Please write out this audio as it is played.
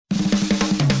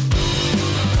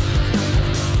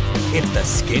It's the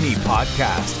Skinny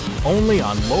Podcast, only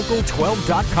on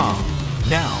Local12.com.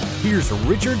 Now, here's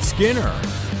Richard Skinner.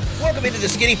 Welcome into the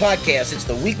Skinny Podcast. It's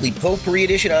the weekly potpourri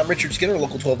edition. I'm Richard Skinner,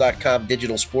 Local12.com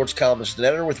digital sports columnist and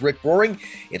editor with Rick Broering.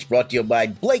 It's brought to you by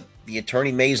Blake, the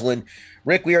attorney Maislin.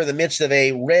 Rick, we are in the midst of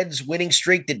a Reds winning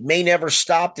streak that may never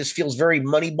stop. This feels very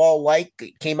Moneyball-like.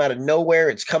 It came out of nowhere.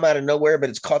 It's come out of nowhere, but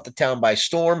it's caught the town by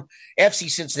storm. FC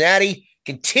Cincinnati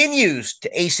continues to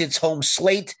ace its home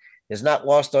slate, has not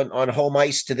lost on home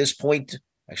ice to this point,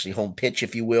 actually home pitch,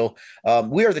 if you will.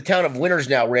 We are the town of winners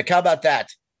now, Rick. How about that?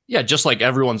 Yeah, just like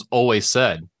everyone's always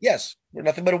said. Yes, we're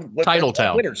nothing but title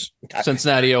town, winners.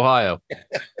 Cincinnati, Ohio.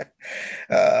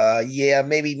 Yeah,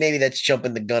 maybe that's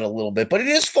jumping the gun a little bit, but it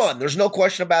is fun. There's no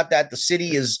question about that. The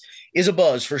city is a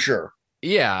buzz for sure.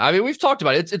 Yeah, I mean, we've talked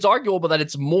about it. It's arguable that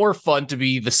it's more fun to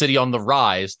be the city on the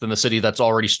rise than the city that's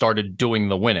already started doing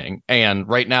the winning. And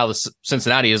right now, the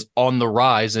Cincinnati is on the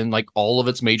rise in like all of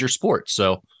its major sports.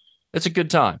 So it's a good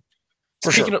time.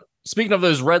 Speaking of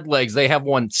those Red Legs, they have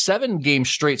won 7 games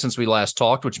straight since we last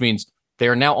talked, which means they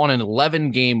are now on an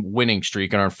 11-game winning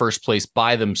streak and are in first place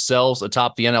by themselves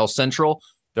atop the NL Central.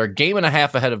 They're a game and a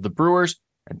half ahead of the Brewers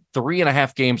and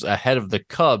 3.5 games ahead of the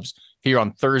Cubs here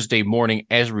on Thursday morning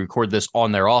as we record this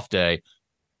on their off day.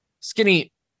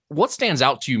 Skinny, what stands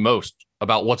out to you most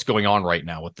about what's going on right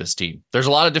now with this team? There's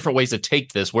a lot of different ways to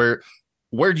take this. Where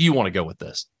do you want to go with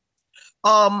this?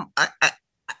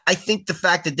 I think the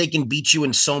fact that they can beat you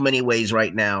in so many ways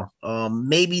right now,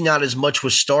 maybe not as much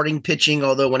with starting pitching,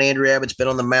 although when Andrew Abbott's been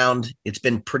on the mound, it's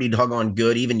been pretty doggone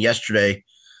good. Even yesterday,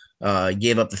 he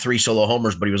gave up the 3 solo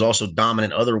homers, but he was also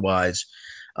dominant otherwise.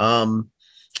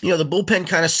 The bullpen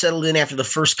kind of settled in after the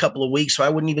first couple of weeks, so I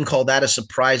wouldn't even call that a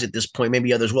surprise at this point.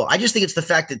 Maybe others will. I just think it's the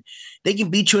fact that they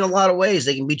can beat you in a lot of ways.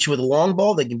 They can beat you with a long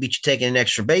ball. They can beat you taking an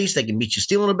extra base. They can beat you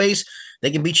stealing a base. They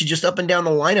can beat you just up and down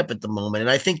the lineup at the moment. And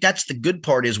I think that's the good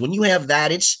part is when you have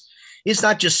that, it's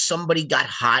not just somebody got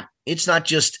hot. It's not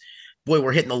just, boy,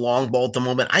 we're hitting the long ball at the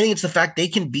moment. I think it's the fact they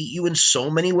can beat you in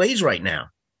so many ways right now.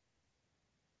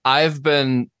 I've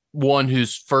been one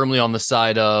who's firmly on the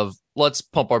side of, let's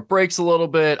pump our brakes a little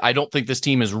bit. I don't think this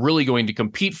team is really going to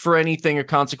compete for anything of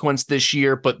consequence this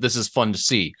year, but this is fun to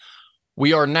see.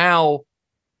 We are now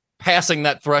passing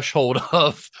that threshold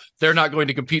of they're not going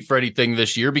to compete for anything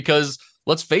this year because,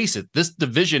 let's face it, this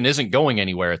division isn't going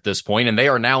anywhere at this point, and they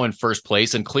are now in first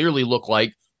place and clearly look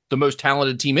like the most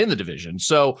talented team in the division.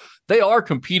 So they are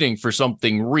competing for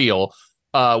something real.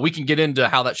 We can get into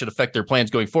how that should affect their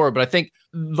plans going forward, but I think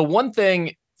the one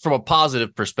thing from a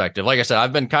positive perspective, like I said,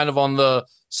 I've been kind of on the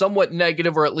somewhat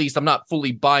negative, or at least I'm not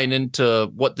fully buying into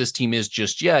what this team is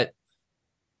just yet.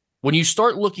 When you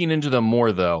start looking into them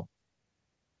more, though,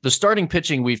 the starting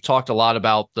pitching, we've talked a lot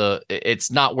about it's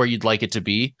not where you'd like it to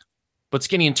be. But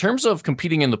Skinny, in terms of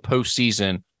competing in the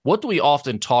postseason, what do we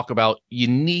often talk about you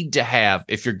need to have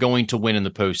if you're going to win in the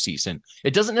postseason?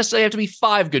 It doesn't necessarily have to be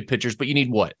 5 good pitchers, but you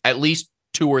need what? At least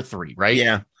 2 or 3, right?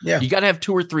 Yeah. You got to have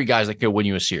 2 or 3 guys that can win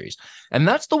you a series. And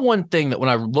that's the one thing that when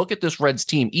I look at this Reds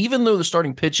team, even though the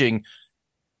starting pitching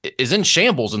is in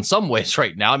shambles in some ways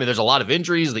right now, I mean, there's a lot of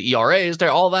injuries, the ERA is there,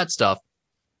 all that stuff.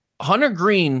 Hunter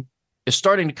Green is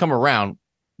starting to come around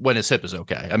when his hip is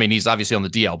okay. I mean, he's obviously on the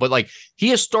DL, but like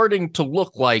he is starting to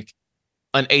look like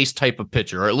an ace type of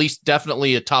pitcher, or at least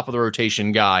definitely a top of the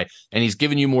rotation guy, and he's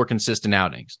giving you more consistent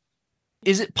outings.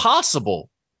 Is it possible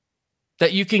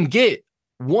that you can get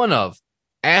one of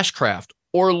Ashcraft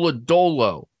or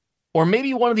Lodolo, or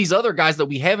maybe one of these other guys that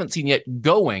we haven't seen yet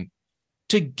going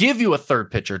to give you a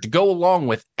third pitcher to go along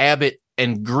with Abbott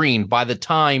and Green by the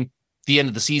time the end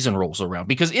of the season rolls around?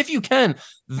 Because if you can,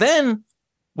 then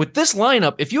with this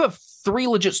lineup, if you have 3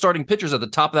 legit starting pitchers at the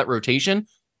top of that rotation,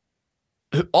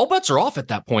 all bets are off at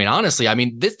that point, honestly. I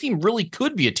mean, this team really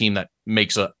could be a team that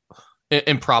makes an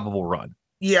improbable run.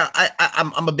 Yeah,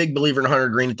 I'm a big believer in Hunter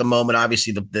Green at the moment.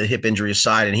 Obviously, the hip injury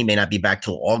aside, and he may not be back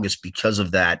till August because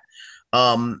of that.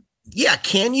 Yeah,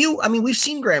 can you? I mean, we've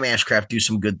seen Graham Ashcraft do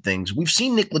some good things. We've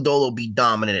seen Nick Lodolo be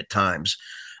dominant at times.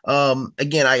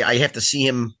 Again, I have to see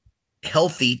him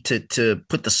healthy to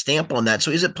put the stamp on that.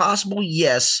 So is it possible?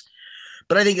 Yes.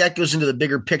 But I think that goes into the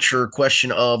bigger picture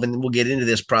question of, and we'll get into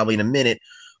this probably in a minute,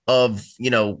 of,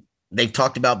 they've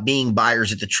talked about being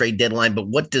buyers at the trade deadline, but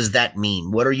what does that mean?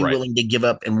 What are you willing to give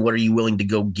up and what are you willing to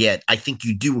go get? I think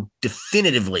you do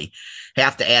definitively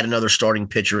have to add another starting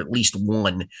pitcher, at least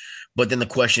one. But then the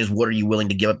question is, what are you willing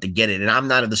to give up to get it? And I'm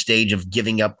not at the stage of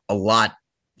giving up a lot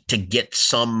to get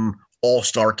some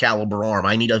all-star caliber arm.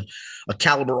 I need a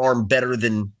caliber arm better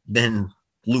than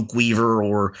Luke Weaver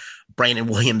or Brandon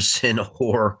Williamson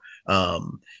or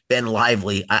Ben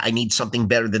Lively. I need something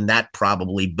better than that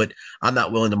probably, but I'm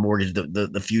not willing to mortgage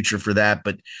the future for that.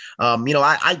 But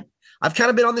I've kind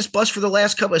of been on this bus for the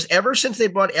last couple of ever since they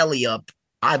brought Ellie up.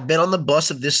 I've been on the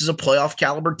bus of this is a playoff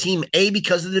caliber team, A,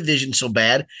 because the division's so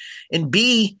bad, and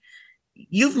B,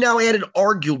 you've now added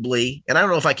arguably, and I don't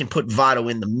know if I can put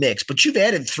Votto in the mix, but you've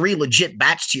added 3 legit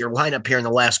bats to your lineup here in the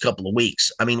last couple of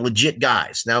weeks. I mean, legit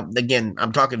guys. Now, again,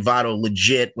 I'm talking Votto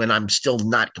legit when I'm still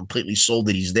not completely sold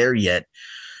that he's there yet,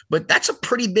 but that's a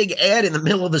pretty big add in the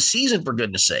middle of the season, for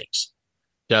goodness sakes.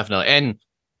 Definitely. And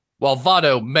while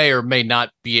Votto may or may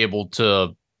not be able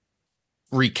to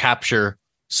recapture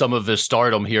some of his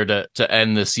stardom here to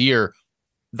end this year,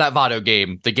 that Votto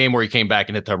game, the game where he came back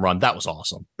and hit the home run, that was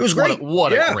awesome. It was great.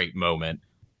 What a great moment.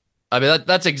 I mean,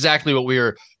 that's exactly what we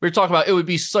were talking about. It would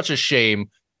be such a shame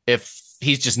if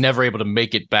he's just never able to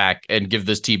make it back and give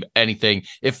this team anything.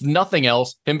 If nothing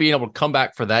else, him being able to come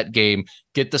back for that game,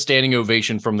 get the standing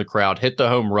ovation from the crowd, hit the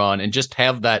home run, and just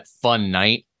have that fun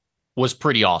night was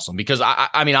pretty awesome. Because,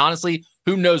 I mean, honestly,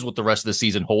 who knows what the rest of the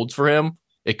season holds for him?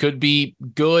 It could be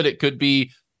good. It could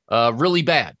be really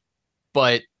bad.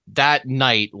 But that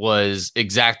night was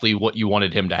exactly what you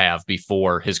wanted him to have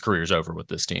before his career's over with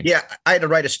this team. Yeah, I had to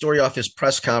write a story off his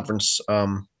press conference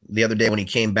the other day when he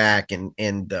came back, and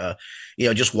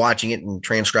just watching it and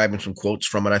transcribing some quotes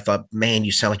from it, I thought, man,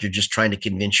 you sound like you're just trying to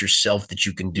convince yourself that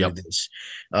you can do this.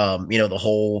 The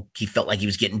whole, he felt like he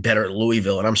was getting better at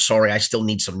Louisville, and I'm sorry, I still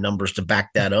need some numbers to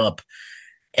back that up.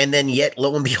 And then yet,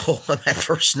 lo and behold, on that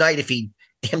first night, if he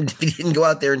didn't go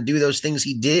out there and do those things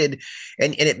he did,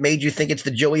 and it made you think it's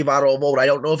the Joey Votto of old. I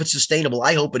don't know if it's sustainable.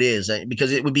 I hope it is,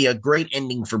 because it would be a great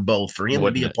ending for both, for him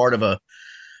to be a part of a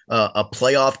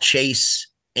playoff chase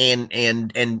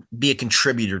and be a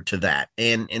contributor to that.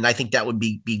 And I think that would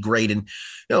be great. And,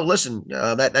 listen,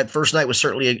 that first night was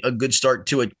certainly a good start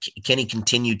to it. Can he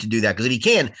continue to do that? Because if he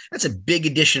can, that's a big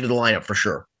addition to the lineup for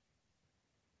sure.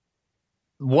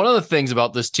 One of the things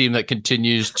about this team that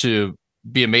continues to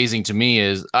be amazing to me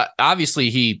is obviously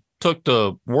he took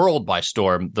the world by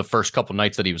storm the first couple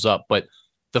nights that he was up, but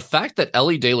the fact that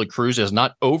Elly De La Cruz is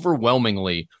not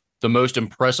overwhelmingly the most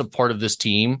impressive part of this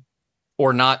team,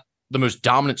 or not the most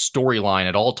dominant storyline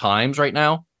at all times right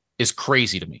now, is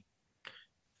crazy to me.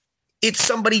 It's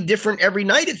somebody different every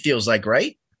night, it feels like,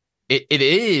 right? It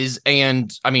is.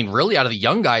 And I mean, really, out of the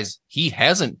young guys, he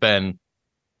hasn't been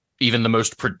even the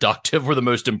most productive or the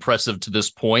most impressive to this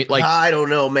point. Like, I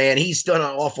don't know, man. He's done an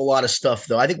awful lot of stuff,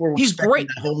 though. I think he's great.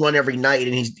 That home run every night,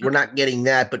 and we're not getting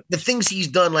that. But the things he's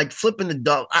done, like flipping the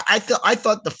double, I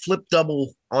thought the flip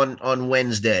double on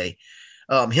Wednesday,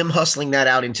 him hustling that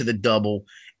out into the double,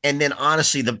 and then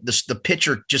honestly, the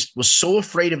pitcher just was so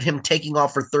afraid of him taking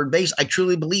off for third base. I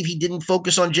truly believe he didn't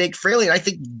focus on Jake Fraley, and I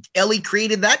think Elly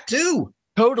created that too.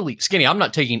 Totally. Skinny, I'm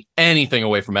not taking anything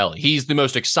away from Elly. He's the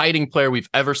most exciting player we've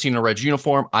ever seen in a Reds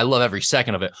uniform. I love every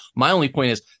second of it. My only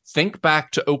point is, think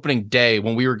back to opening day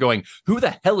when we were going, who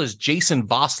the hell is Jason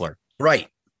Vossler? Right.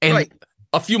 And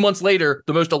a few months later,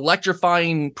 the most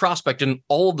electrifying prospect in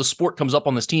all of the sport comes up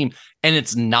on this team, and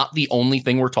it's not the only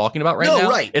thing we're talking about now.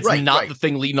 Right. It's not the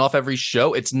thing leading off every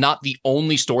show. It's not the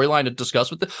only storyline to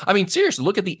discuss with I mean, seriously,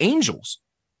 look at the Angels.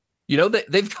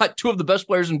 They've got 2 of the best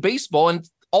players in baseball, and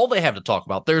all they have to talk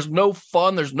about. There's no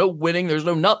fun. There's no winning. There's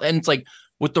no nothing. And it's like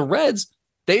with the Reds,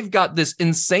 they've got this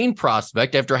insane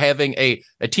prospect after having a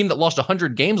team that lost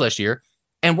 100 games last year.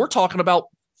 And we're talking about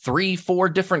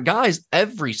 3-4 different guys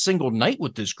every single night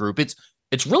with this group.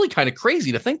 It's really kind of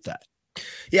crazy to think that.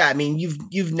 Yeah. I mean,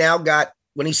 you've now got,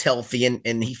 when he's healthy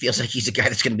and he feels like he's a guy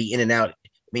that's going to be in and out.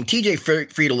 I mean,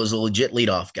 TJ Friedel is a legit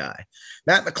leadoff guy.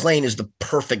 Matt McClain is the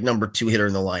perfect number 2 hitter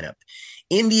in the lineup.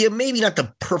 India, maybe not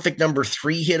the perfect number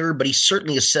 3 hitter, but he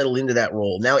certainly has settled into that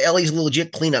role. Now, Elly's a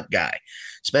legit cleanup guy.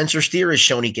 Spencer Steer has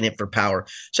shown he can hit for power.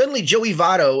 Suddenly, Joey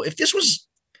Votto, if this was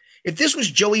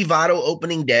Joey Votto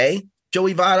opening day,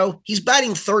 Joey Votto, he's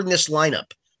batting 3rd in this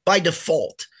lineup by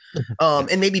default,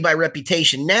 and maybe by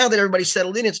reputation. Now that everybody's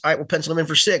settled in, it's all right, we'll pencil him in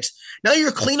for 6th. Now you're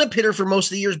a cleanup hitter for most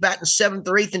of the years, batting 7th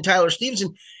or 8th in Tyler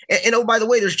Stevenson. And oh, by the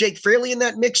way, there's Jake Fraley in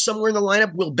that mix somewhere in the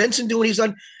lineup. Will Benson doing what he's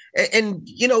done. And,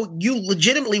 you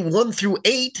legitimately 1 through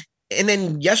 8. And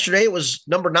then yesterday it was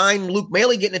number 9, Luke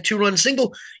Maley getting a 2-run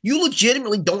single. You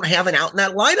legitimately don't have an out in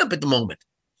that lineup at the moment.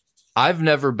 I've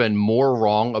never been more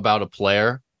wrong about a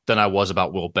player than I was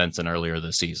about Will Benson earlier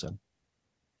this season.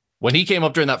 When he came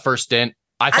up during that first stint,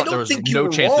 I thought there was no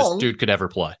chance this dude could ever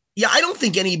play. Yeah, I don't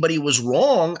think anybody was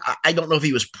wrong. I don't know if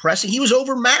he was pressing. He was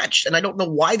overmatched, and I don't know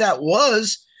why that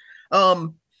was.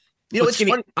 You know, it's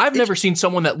Skinny, funny. I've never seen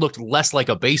someone that looked less like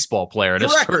a baseball player at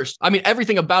his first. I mean,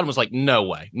 everything about him was like, no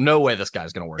way this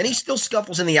guy's going to work. And he still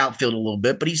scuffles in the outfield a little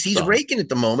bit, but he's So. raking at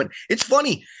the moment. It's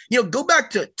funny, you know. Go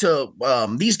back to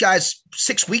these guys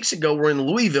 6 weeks ago were in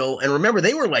Louisville, and remember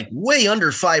they were like way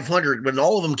under 500 when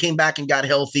all of them came back and got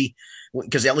healthy.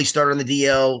 Because Ellie started on the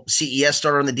DL, CES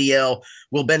started on the DL,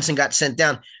 Will Benson got sent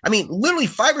down. I mean, literally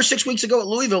 5 or 6 weeks ago at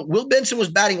Louisville, Will Benson was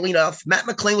batting leadoff, Matt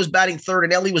McClain was batting third,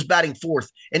 and Ellie was batting fourth,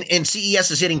 and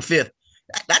CES is hitting fifth.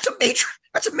 That's a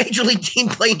major league team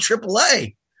playing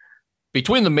AAA.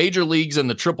 Between the major leagues and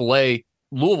the AAA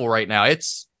Louisville right now,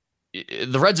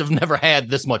 the Reds have never had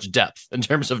this much depth in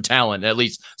terms of talent, at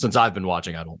least since I've been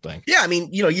watching. I don't think. Yeah, I mean,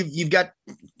 you know, you've got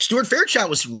Stuart Fairchild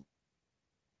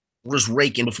was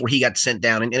raking before he got sent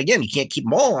down. And again, you can't keep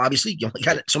them all, obviously. You only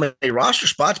got so many roster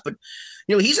spots, but,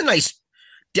 you know, he's a nice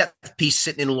depth piece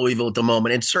sitting in Louisville at the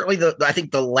moment. And certainly I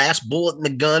think the last bullet in the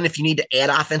gun, if you need to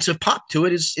add offensive pop to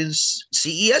it, is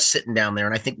CES sitting down there.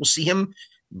 And I think we'll see him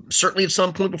certainly at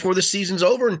some point before the season's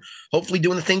over and hopefully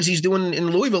doing the things he's doing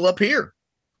in Louisville up here.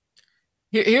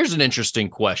 Here's an interesting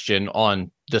question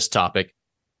on this topic.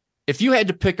 If you had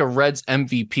to pick a Reds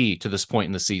MVP to this point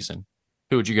in the season,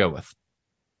 who would you go with?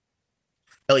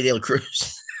 Ellie De La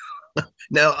Cruz.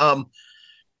 Now,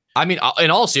 I mean,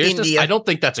 in all seriousness, India. I don't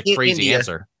think that's a crazy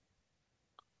answer.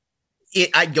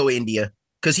 I'd go India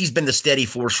because he's been the steady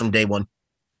force from day one.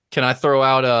 Can I throw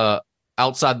out a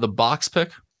outside the box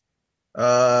pick?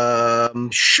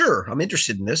 Sure. I'm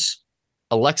interested in this.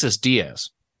 Alexis Diaz.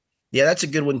 Yeah, that's a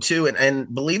good one too.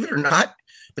 And believe it or not,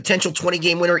 potential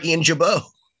 20-game winner Ian Jabot.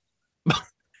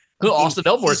 Austin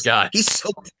Elmore's guy.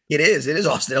 It is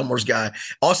Austin Elmore's guy.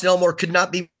 Austin Elmore could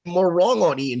not be more wrong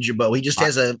on Ian Jabot. He just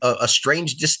has a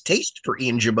strange distaste for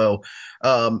Ian Jabot.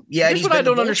 Here's what I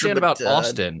don't understand about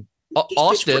Austin.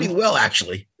 Austin pretty well,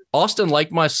 actually. Austin,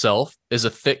 like myself, is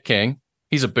a thick king.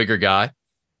 He's a bigger guy.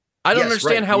 I don't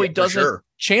understand how he doesn't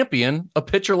champion a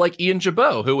pitcher like Ian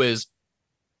Jabot, who is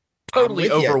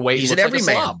totally overweight. He's an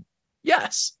everyman.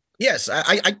 Yes.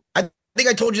 I think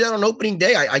I told you that on opening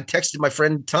day. I texted my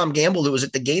friend Tom Gamble, who was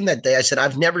at the game that day. I said,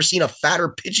 I've never seen a fatter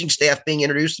pitching staff being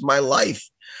introduced in my life.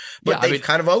 But they've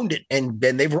kind of owned it, and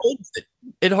then they've rolled with it.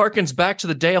 It harkens back to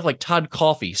the day of like Todd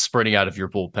Coffey sprinting out of your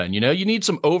bullpen. You know, you need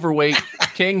some overweight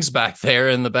kings back there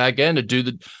in the back end to do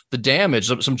the damage.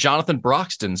 Some Jonathan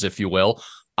Broxtons, if you will.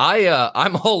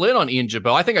 I'm all in on Ian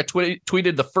Jabot. I think I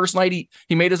tweeted the first night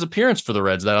he made his appearance for the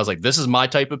Reds that I was like, this is my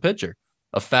type of pitcher.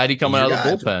 A fatty coming out of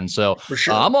the bullpen. So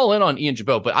sure. I'm all in on Ian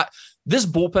Jabot. But this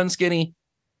bullpen, Skinny,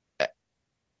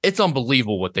 it's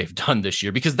unbelievable what they've done this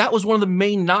year, because that was one of the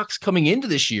main knocks coming into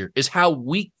this year is how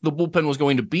weak the bullpen was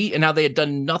going to be and how they had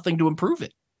done nothing to improve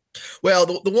it. Well,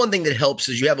 the one thing that helps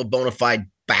is you have a bona fide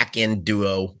back-end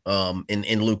duo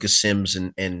in Lucas Sims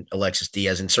and Alexis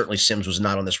Diaz. And certainly Sims was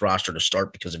not on this roster to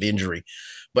start because of injury.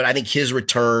 But I think his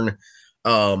return –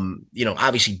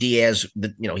 obviously Diaz,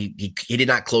 he did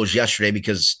not close yesterday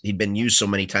because he'd been used so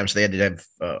many times. So they had to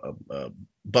have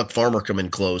Buck Farmer come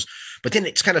and close. But then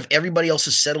it's kind of everybody else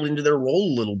has settled into their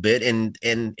role a little bit, and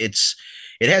that's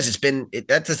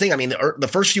the thing. I mean, the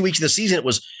first few weeks of the season, it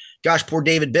was, gosh, poor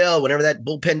David Bell. Whenever that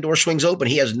bullpen door swings open,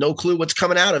 he has no clue what's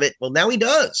coming out of it. Well, now he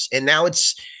does, and now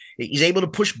he's able to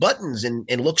push buttons and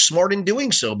look smart in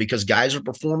doing so because guys are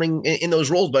performing in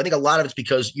those roles. But I think a lot of it's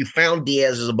because you found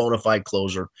Diaz as a bona fide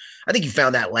closer. I think you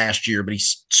found that last year, but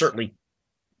he's certainly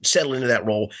settled into that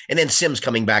role. And then Sims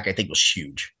coming back, I think, was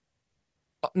huge.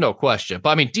 No question. But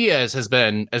I mean, Diaz has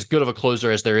been as good of a closer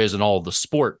as there is in all of the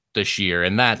sport this year.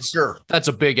 And that's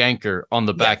a big anchor on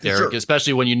the back there,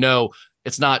 especially when you know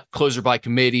it's not closer by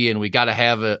committee and we got to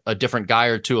have a different guy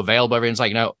or two available. Everyone's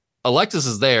like, no, Alexis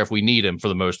is there if we need him for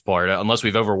the most part, unless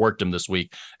we've overworked him this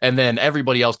week. And then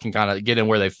everybody else can kind of get in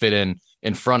where they fit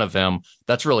in front of him.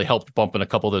 That's really helped bumping a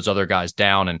couple of those other guys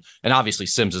down. And obviously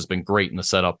Sims has been great in the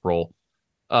setup role.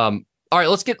 All right,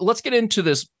 let's get into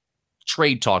this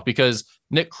trade talk, because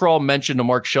Nick Kroll mentioned to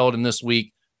Mark Sheldon this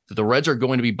week that the Reds are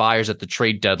going to be buyers at the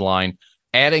trade deadline,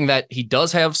 adding that he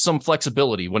does have some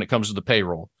flexibility when it comes to the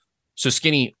payroll. So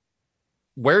Skinny,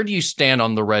 where do you stand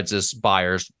on the Reds as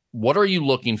buyers? What are you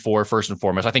looking for first and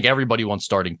foremost? I think everybody wants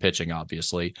starting pitching,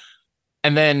 obviously.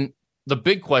 And then the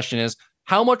big question is,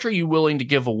 how much are you willing to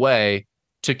give away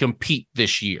to compete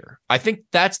this year? I think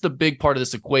that's the big part of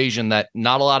this equation that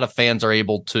not a lot of fans are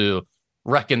able to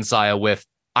reconcile with.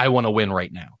 I want to win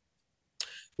right now.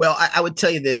 Well, I would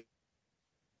tell you that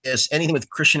anything with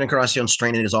Christian Encarnacion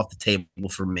straining is off the table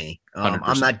for me.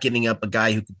 I'm not giving up a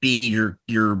guy who could be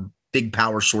your big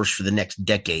power source for the next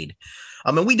decade.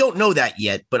 And we don't know that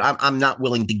yet, but I'm not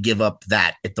willing to give up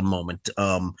that at the moment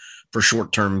for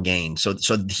short-term gain. So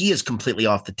he is completely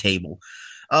off the table.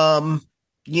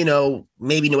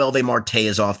 Maybe Noelve Marte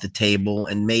is off the table,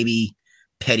 and maybe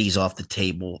Petty's off the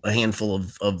table. A handful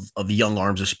of young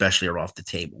arms, especially, are off the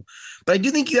table. But I do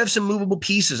think you have some movable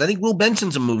pieces. I think Will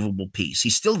Benson's a movable piece.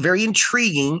 He's still very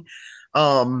intriguing.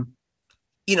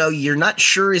 You're not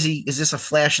sure, is this a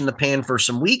flash in the pan for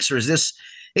some weeks, or is this,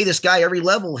 hey, this guy, every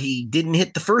level he didn't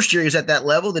hit the first year he was at that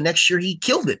level, the next year he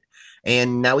killed it,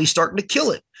 and now he's starting to kill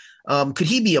it. Could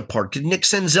he be a part? Could Nick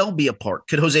Senzel be a part?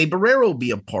 Could Jose Barrero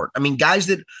be a part? I mean, guys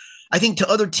that I think to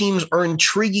other teams are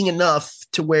intriguing enough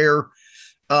to where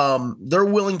they're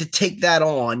willing to take that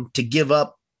on to give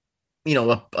up,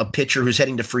 a pitcher who's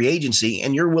heading to free agency,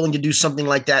 and you're willing to do something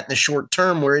like that in the short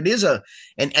term where it is an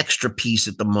extra piece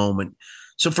at the moment.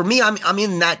 So for me, I'm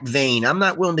in that vein. I'm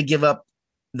not willing to give up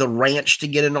the ranch to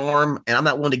get an arm, and I'm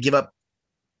not willing to give up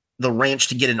the ranch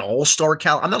to get an all-star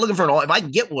I'm not looking for an all. If I can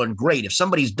get one, great. If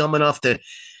somebody's dumb enough to,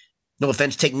 no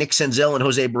offense, take Nick Senzel and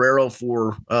Jose Barrero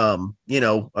for,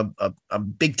 a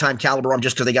big-time caliber arm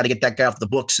just because they got to get that guy off the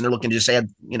books and they're looking to just add,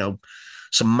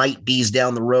 some might bees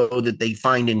down the road that they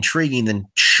find intriguing, then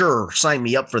sure, sign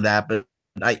me up for that. But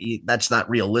that's not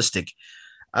realistic.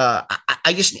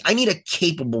 I need a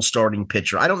capable starting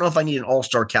pitcher. I don't know if I need an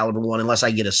all-star caliber one unless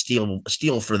I get a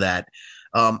steal for that.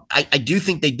 I do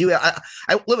think they do.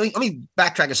 Let me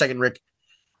backtrack a second, Rick.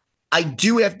 I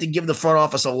do have to give the front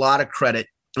office a lot of credit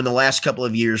in the last couple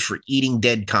of years for eating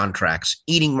dead contracts,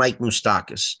 eating Mike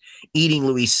Moustakas, eating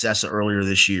Luis Cessa earlier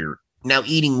this year, now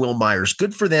eating Will Myers.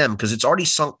 Good for them, because it's already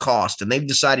sunk cost, and they've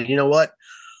decided, you know what?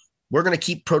 We're going to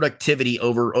keep productivity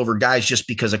over guys just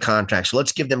because of contracts. So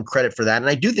let's give them credit for that. And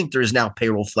I do think there is now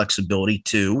payroll flexibility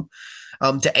too,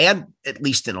 to add at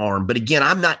least an arm. But again,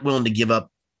 I'm not willing to give up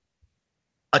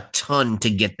a ton to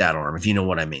get that arm, if you know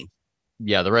what I mean.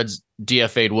 Yeah, the Reds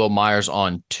DFA'd Will Myers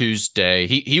on Tuesday.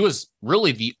 He was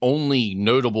really the only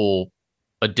notable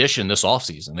addition this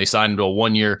offseason. They signed him to a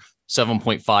 1-year,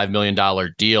 $7.5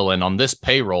 million deal. And on this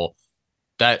payroll,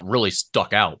 that really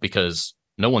stuck out because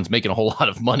no one's making a whole lot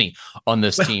of money on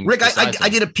this team. Rick, I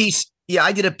did a piece. Yeah,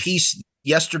 I did a piece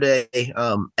yesterday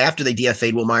after they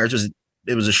DFA'd Will Myers.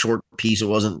 It was a short piece. It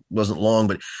wasn't long,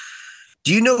 but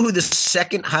do you know who the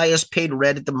second highest paid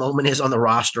Red at the moment is on the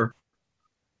roster?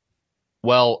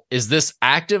 Well, is this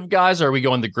active guys, or are we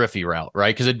going the Griffey route,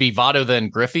 right? Because it'd be Votto then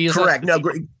Griffey. Correct. No,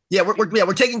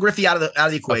 we're taking Griffey out of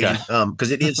the equation because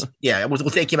it is. Yeah, we'll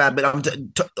take him out. But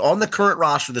on the current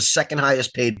roster, the second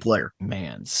highest paid player.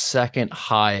 Man, second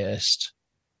highest.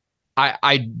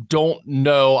 I don't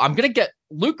know. I'm gonna get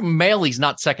Luke Maley's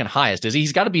not second highest, is he?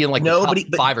 He's got to be in like the top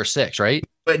 5 or 6, right?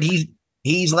 But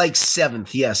he's like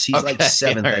 7th. Yes, he's like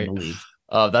 7th, right. I believe.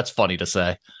 That's funny to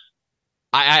say.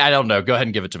 I don't know. Go ahead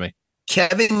and give it to me.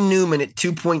 Kevin Newman at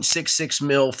 $2.66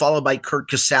 million, followed by Kurt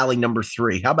Casale, number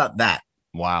 3. How about that?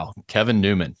 Wow, Kevin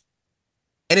Newman.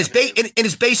 And it's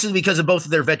basically because of both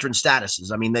of their veteran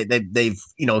statuses. I mean, they've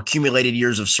accumulated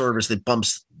years of service that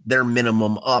bumps their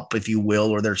minimum up, if you will,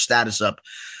 or their status up.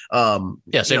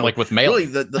 Same like with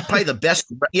Maley. Really, probably the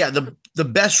best. Yeah, the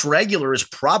best regular is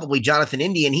probably Jonathan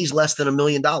India, and he's less than $1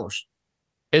 million.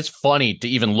 It's funny to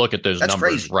even look at those numbers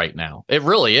crazy right now. It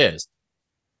really is.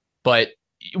 But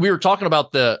we were talking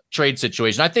about the trade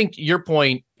situation. I think your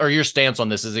point or your stance on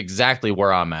this is exactly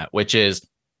where I'm at, which is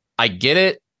I get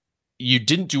it. You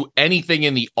didn't do anything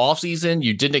in the offseason.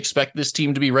 You didn't expect this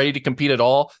team to be ready to compete at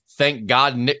all. Thank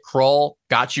God Nick Krall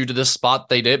got you to this spot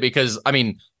they did, because, I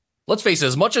mean, let's face it,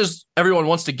 as much as everyone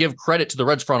wants to give credit to the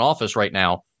Reds front office right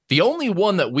now, the only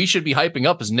one that we should be hyping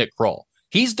up is Nick Krall.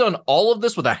 He's done all of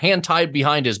this with a hand tied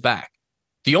behind his back.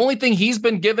 The only thing he's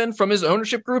been given from his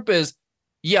ownership group is,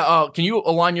 can you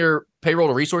align your payroll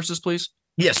to resources, please?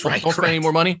 Yes, right. Don't spend any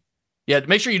more money. Yeah,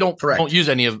 make sure you don't use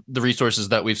any of the resources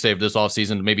that we've saved this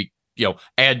offseason to maybe,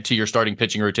 add to your starting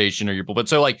pitching rotation or your bullpen.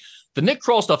 So like the Nick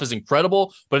Krall stuff is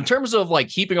incredible, but in terms of like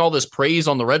heaping all this praise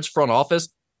on the Reds front office,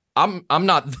 I'm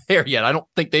not there yet. I don't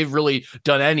think they've really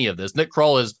done any of this. Nick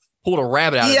Krall has pulled a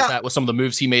rabbit out of his hat with some of the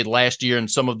moves he made last year and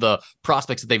some of the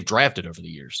prospects that they've drafted over the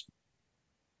years.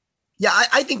 Yeah,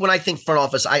 I think when I think front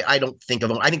office, I don't think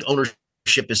of, I think ownership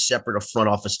is separate of front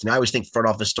office to me. I always think front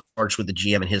office starts with the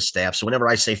GM and his staff. So whenever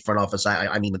I say front office,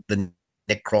 I mean the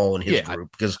Nick Krall and his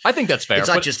group, because I think that's fair. It's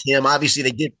not just him. Obviously,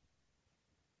 they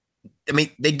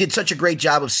did such a great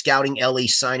job of scouting Ellie,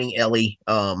 signing Ellie.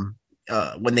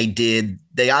 When they did,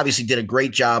 they obviously did a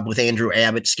great job with Andrew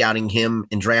Abbott scouting him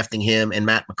and drafting him, and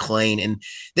Matt McClain. And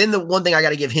then the one thing I got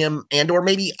to give him, or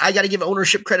maybe I got to give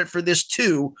ownership credit for this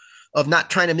too, of not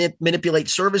trying to manipulate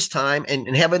service time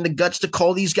and having the guts to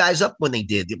call these guys up when they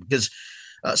did. Because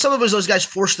some of those guys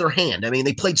forced their hand. I mean,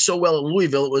 they played so well at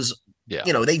Louisville. It was, they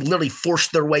literally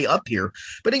forced their way up here.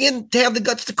 But again, to have the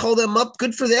guts to call them up,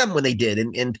 good for them when they did.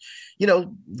 And the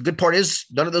good part is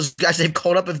none of those guys they've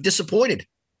called up have disappointed.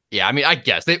 Yeah, I mean, I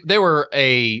guess they were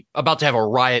about to have a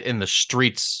riot in the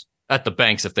streets at the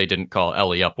banks if they didn't call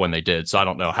Ellie up when they did. So I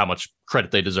don't know how much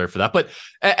credit they deserve for that. But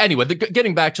anyway,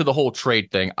 getting back to the whole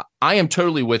trade thing, I am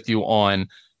totally with you on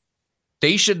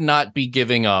they should not be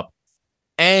giving up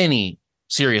any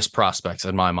serious prospects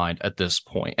in my mind at this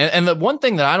point. And the one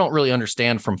thing that I don't really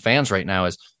understand from fans right now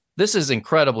is this is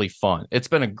incredibly fun. It's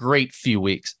been a great few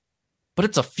weeks, but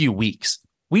it's a few weeks.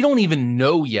 We don't even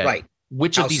know yet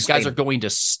which of these guys are going to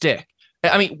stick.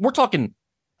 I mean, we're talking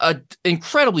an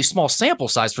incredibly small sample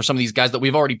size for some of these guys that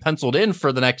we've already penciled in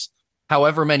for the next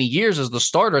however many years as the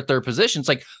starter at their position. It's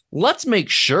like, let's make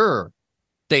sure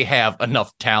they have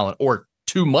enough talent or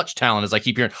too much talent, as I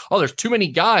keep hearing. Oh, there's too many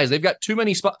guys. They've got too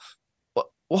many spots.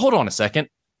 Well, hold on a second.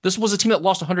 This was a team that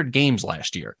lost 100 games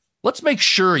last year. Let's make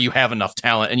sure you have enough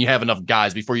talent and you have enough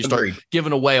guys before you start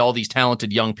giving away all these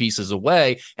talented young pieces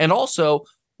away. And also,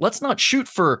 let's not shoot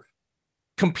for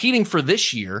competing for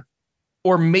this year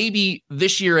or maybe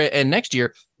this year and next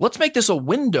year. Let's make this a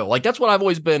window. Like, that's what I've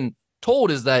always been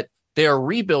told, is that they are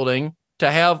rebuilding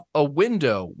to have a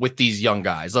window with these young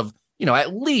guys of,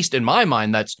 at least in my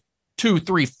mind, that's 2,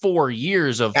 3, 4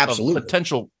 years of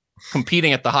potential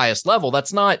competing at the highest level.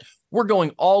 That's not, we're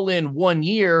going all in 1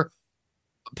 year,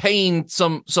 paying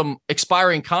some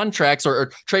expiring contracts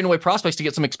or trading away prospects to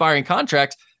get some expiring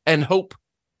contracts and hope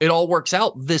it all works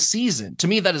out this season. To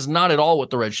me, that is not at all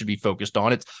what the Reds should be focused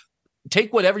on. It's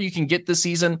take whatever you can get this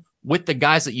season with the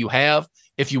guys that you have.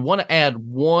 If you want to add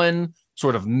one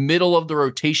sort of middle of the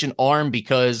rotation arm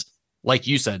because, like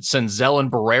you said, Senzel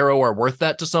and Barrero are worth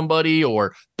that to somebody,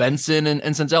 or Benson and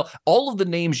Senzel, all of the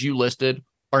names you listed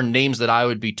are names that I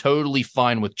would be totally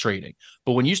fine with trading.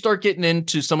 But when you start getting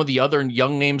into some of the other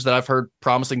young names that I've heard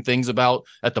promising things about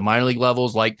at the minor league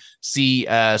levels, like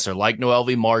CS or like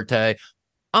Noelvi Marte,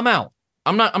 I'm out.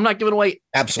 I'm not giving away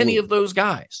any of those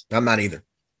guys. I'm not either.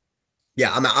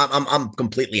 Yeah, I'm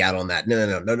completely out on that.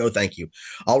 No, thank you.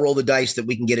 I'll roll the dice that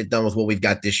we can get it done with what we've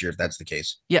got this year, if that's the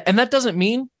case. Yeah, and that doesn't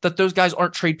mean that those guys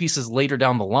aren't trade pieces later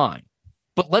down the line.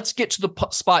 But let's get to the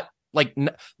spot. Like,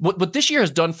 what this year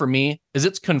has done for me is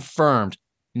it's confirmed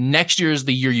next year is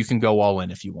the year you can go all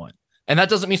in if you want. And that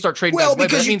doesn't mean start trading. Well,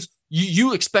 because that means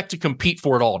you expect to compete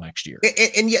for it all next year.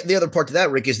 And yet the other part to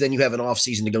that, Rick, is then you have an off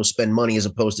season to go spend money as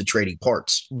opposed to trading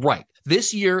parts. Right.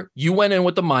 This year, you went in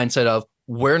with the mindset of,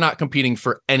 we're not competing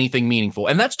for anything meaningful.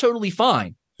 And that's totally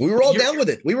fine. We were all down with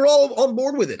it. We were all on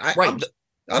board with it.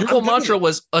 Your whole mantra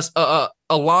was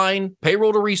align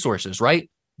payroll to resources, right?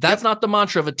 That's not the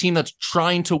mantra of a team that's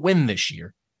trying to win this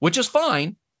year, which is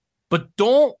fine. But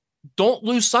don't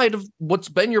lose sight of what's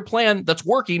been your plan that's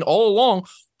working all along.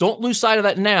 Don't lose sight of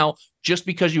that now just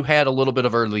because you had a little bit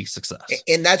of early success.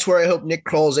 And that's where I hope Nick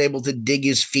Kroll is able to dig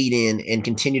his feet in and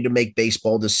continue to make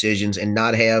baseball decisions and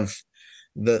not have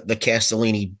the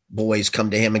Castellini boys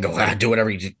come to him and go, do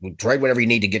whatever whatever you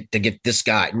need to get this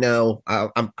guy. No,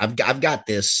 I've got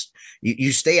this.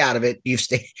 You stay out of it. You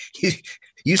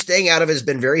staying out of it has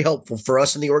been very helpful for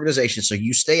us in the organization. So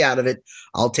you stay out of it.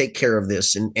 I'll take care of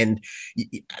this. And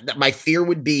my fear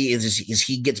would be is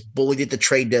he gets bullied at the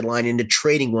trade deadline into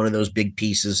trading one of those big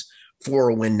pieces for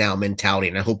a win now mentality.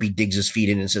 And I hope he digs his feet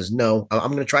in and says, no,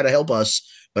 I'm going to try to help us,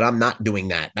 but I'm not doing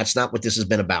that. That's not what this has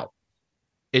been about.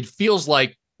 It feels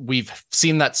like we've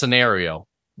seen that scenario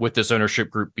with this ownership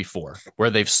group before, where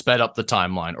they've sped up the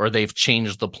timeline or they've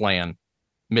changed the plan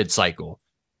mid-cycle.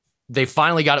 They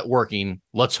finally got it working.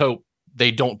 Let's hope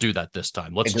they don't do that this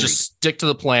time. Let's just stick to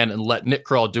the plan and let Nick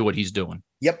Kroll do what he's doing.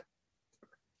 Yep.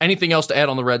 Anything else to add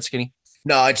on the Reds, Skinny?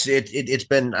 No, it's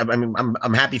been, I mean,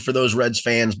 I'm happy for those Reds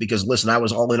fans because listen, I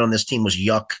was all in on this team was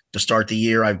yuck to start the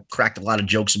year. I cracked a lot of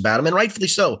jokes about them and rightfully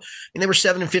so. And they were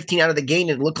 7-15 out of the gate and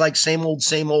it looked like same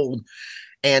old.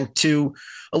 And to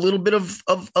a little bit of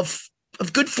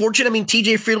good fortune. I mean,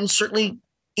 TJ Friedl certainly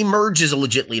emerged as a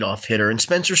legit leadoff hitter and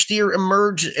Spencer Steer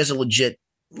emerged as a legit,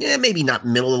 maybe not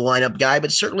middle of the lineup guy,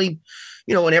 but certainly,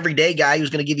 an everyday guy who's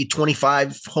going to give you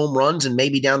 25 home runs and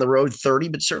maybe down the road 30,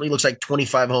 but certainly looks like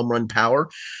 25 home run power.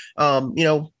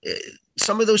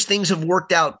 Some of those things have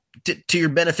worked out to your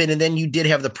benefit. And then you did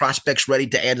have the prospects ready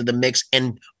to add to the mix.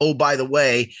 And oh, by the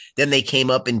way, then they came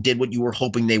up and did what you were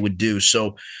hoping they would do.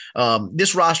 So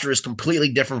this roster is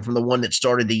completely different from the one that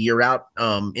started the year out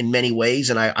in many ways.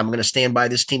 And I'm going to stand by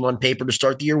this team on paper to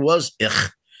start the year was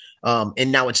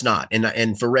and now it's not.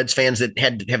 And for Reds fans that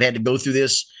have had to go through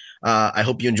this, I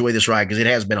hope you enjoy this ride because it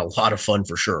has been a lot of fun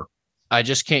for sure. I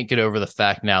just can't get over the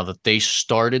fact now that they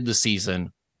started the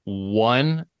season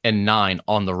 1-9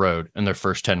 on the road in their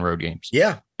first 10 road games.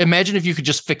 Yeah. Imagine if you could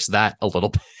just fix that a little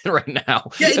bit right now.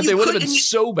 Yeah, if they would have been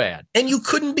so bad. And you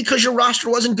couldn't because your roster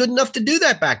wasn't good enough to do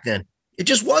that back then. It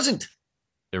just wasn't.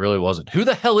 It really wasn't. Who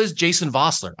the hell is Jason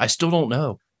Vossler? I still don't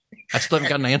know. I still haven't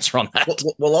got an answer on that.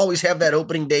 We'll always have that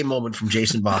opening day moment from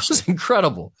Jason Vossler. It's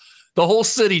incredible. The whole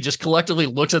city just collectively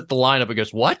looks at the lineup and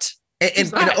goes, what?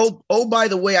 And by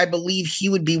the way, I believe he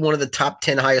would be one of the top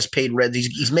 10 highest paid Reds.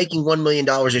 He's making $1 million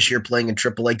this year playing in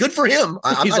AAA. Good for him.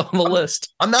 He's on the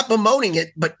list. I'm not bemoaning it,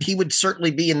 but he would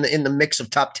certainly be in the mix of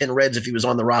top 10 Reds if he was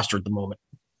on the roster at the moment.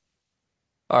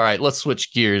 All right, let's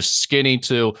switch gears, Skinny,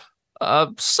 to a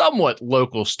somewhat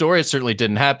local story. It certainly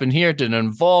didn't happen here. It didn't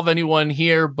involve anyone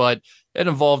here, but it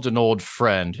involved an old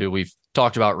friend who we've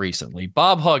talked about recently.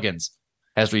 Bob Huggins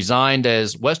has resigned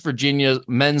as West Virginia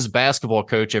men's basketball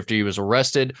coach after he was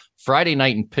arrested Friday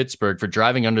night in Pittsburgh for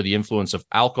driving under the influence of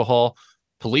alcohol.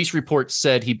 Police reports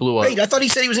said he blew up. Wait, I thought he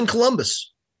said he was in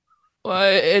Columbus.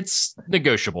 It's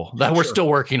negotiable. We're still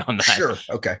working on that. Sure.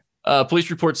 Okay.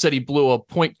 Police reports said he blew a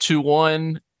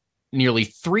 .21, nearly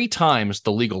 3 times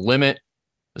the legal limit.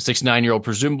 The 69-year-old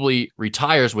presumably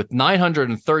retires with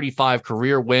 935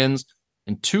 career wins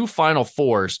and 2 Final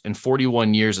Fours in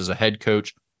 41 years as a head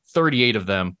coach, 38 of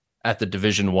them at the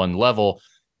Division I level.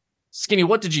 Skinny,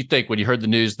 what did you think when you heard the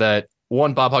news that,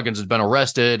 one, Bob Huggins had been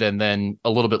arrested, and then a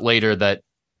little bit later that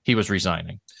he was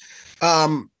resigning?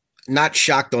 Not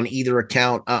shocked on either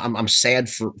account. I'm sad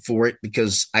for it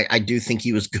because I do think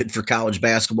he was good for college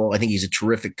basketball. I think he's a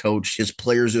terrific coach. His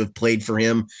players who have played for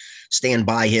him stand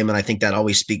by him, and I think that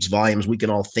always speaks volumes. We can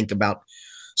all think about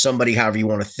somebody however you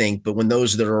want to think, but when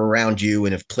those that are around you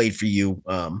and have played for you,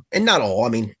 and not all, I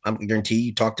mean, I'm guarantee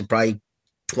you talked to probably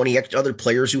 20 other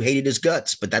players who hated his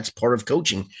guts, but that's part of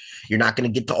coaching. You're not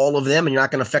going to get to all of them and you're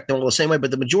not going to affect them all the same way,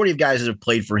 but the majority of guys that have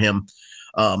played for him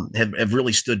have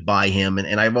really stood by him.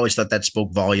 And I've always thought that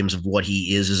spoke volumes of what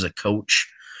he is as a coach.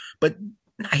 But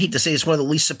I hate to say it's one of the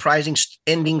least surprising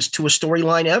endings to a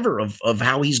storyline ever of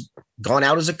how he's gone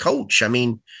out as a coach. I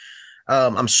mean,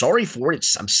 I'm sorry for it.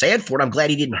 I'm sad for it. I'm glad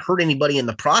he didn't hurt anybody in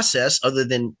the process other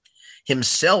than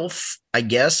himself, I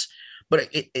guess. But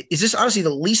is this honestly the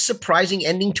least surprising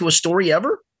ending to a story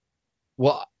ever?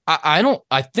 Well,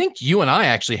 I think you and I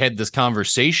actually had this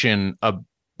conversation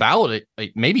about it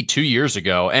like maybe 2 years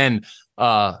ago. And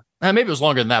maybe it was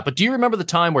longer than that. But do you remember the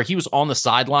time where he was on the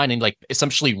sideline and like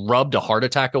essentially rubbed a heart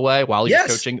attack away while he was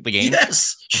coaching the game?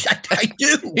 Yes, I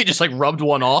do. He just like rubbed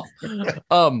one off.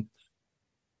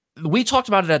 We talked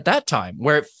about it at that time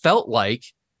where it felt like,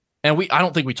 and I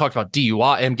don't think we talked about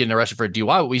DUI, him getting arrested for a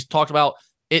DUI, but we talked about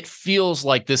it feels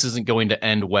like this isn't going to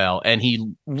end well. And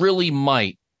he really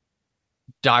might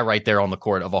die right there on the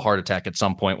court of a heart attack at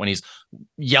some point when he's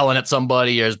yelling at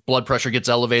somebody or his blood pressure gets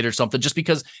elevated or something, just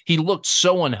because he looked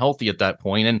so unhealthy at that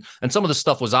point. And some of the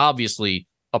stuff was obviously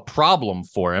a problem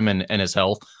for him and his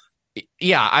health.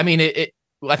 Yeah. I mean,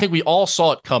 I think we all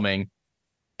saw it coming.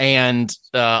 And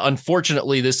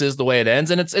unfortunately, this is the way it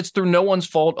ends. And it's through no one's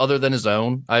fault other than his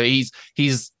own.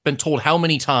 He's been told how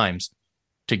many times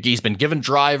he's been given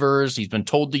drivers. He's been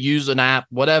told to use an app,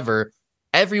 whatever.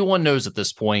 Everyone knows at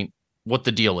this point what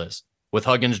the deal is with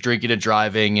Huggins drinking and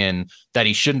driving and that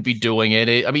he shouldn't be doing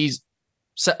it. I mean, he's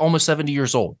almost 70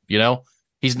 years old, you know,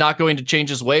 he's not going to change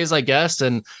his ways, I guess.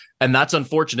 And that's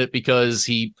unfortunate because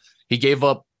he gave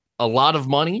up a lot of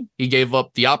money. He gave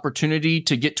up the opportunity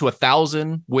to get to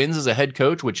 1,000 wins as a head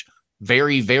coach, which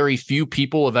very, very few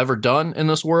people have ever done in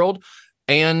this world.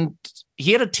 And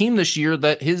he had a team this year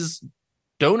that his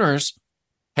donors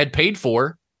had paid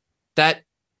for that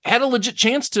had a legit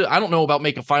chance to, I don't know about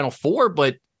make a Final Four,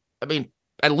 but I mean,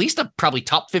 at least a probably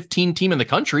top 15 team in the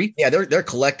country. Yeah, their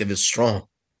collective is strong.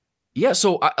 Yeah,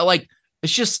 so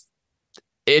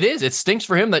it stinks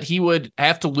for him that he would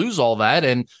have to lose all that.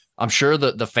 And I'm sure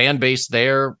that the fan base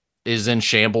there is in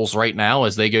shambles right now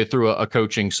as they go through a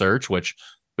coaching search, which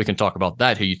we can talk about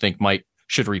that, who you think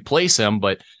should replace him.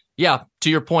 But yeah, to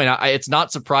your point, it's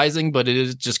not surprising, but it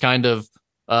is just kind of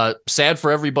sad for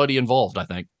everybody involved, I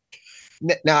think.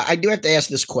 Now, I do have to ask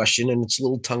this question, and it's a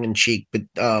little tongue in cheek, but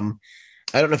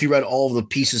I don't know if you read all of the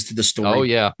pieces to the story. Oh,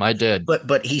 yeah, I did.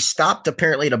 But he stopped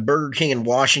apparently at a Burger King in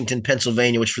Washington,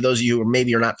 Pennsylvania, which for those of you who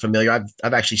maybe are not familiar,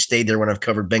 I've actually stayed there when I've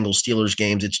covered Bengals Steelers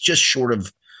games. It's just short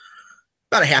of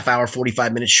about a half hour,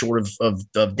 45 minutes short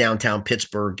of downtown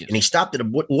Pittsburgh. And he stopped at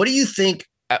what do you think?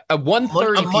 At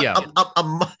 1:30 p.m.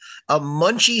 A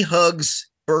Munchie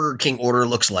Hugs Burger King order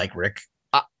looks like, Rick.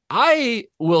 I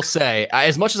will say,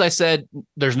 as much as I said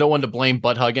there's no one to blame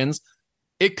but Huggins,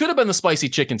 it could have been the spicy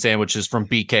chicken sandwiches from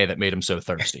BK that made him so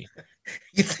thirsty.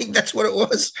 You think that's what it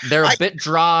was? They're a bit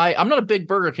dry. I'm not a big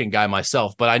Burger King guy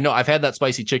myself, but I know I've had that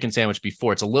spicy chicken sandwich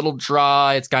before. It's a little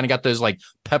dry. It's kind of got those like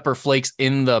pepper flakes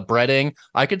in the breading.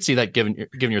 I could see that giving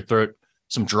your throat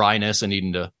some dryness and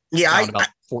needing to down about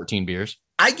 14 beers.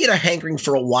 I get a hankering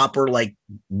for a Whopper like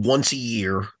once a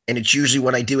year, and it's usually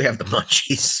when I do have the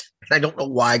munchies. I don't know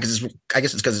why, because I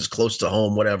guess it's because it's close to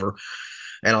home, whatever.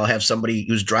 And I'll have somebody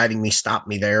who's driving me stop for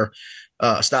me there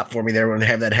when I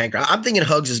have that hanker. I'm thinking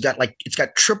Hugs has got it's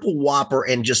got triple Whopper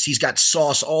and he's got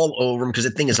sauce all over him because the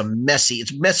thing is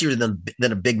it's messier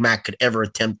than a Big Mac could ever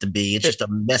attempt to be. It's just a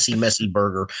messy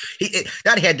burger.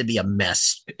 That had to be a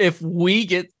mess. If we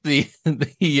get the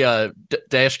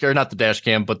dash cam, not the dash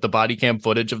cam, but the body cam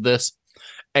footage of this,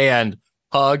 and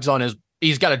Hugs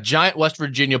he's got a giant West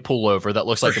Virginia pullover that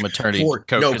looks like a maternity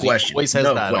coat. No question. He always has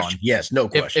that on. Yes, no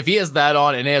question. If he has that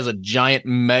on and he has a giant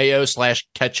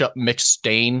mayo/ketchup mixed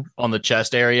stain on the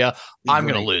chest area, I'm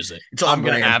going to lose it. I'm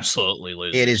going to absolutely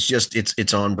lose it. It is just,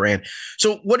 it's on brand.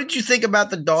 So what did you think about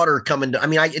the daughter coming to,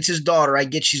 it's his daughter. I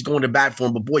get she's going to bat for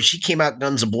him, but boy, she came out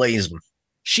guns a-blazing.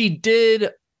 She did.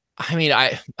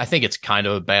 I think it's kind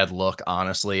of a bad look,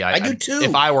 honestly. I do too.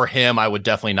 If I were him, I would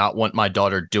definitely not want my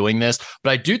daughter doing this. But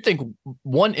I do think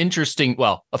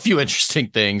a few interesting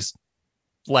things,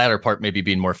 latter part maybe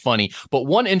being more funny, but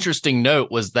one interesting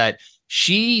note was that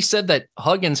she said that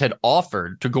Huggins had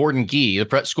offered to Gordon Gee,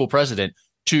 the school president,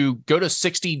 to go to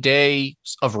 60 days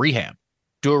of rehab,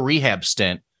 do a rehab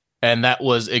stint, and that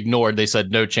was ignored. They said,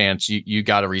 no chance, you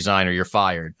got to resign or you're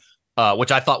fired.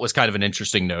 Which I thought was kind of an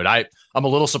interesting note. I'm a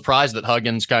little surprised that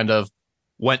Huggins kind of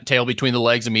went tail between the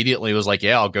legs immediately. It was like,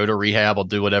 yeah, I'll go to rehab. I'll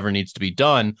do whatever needs to be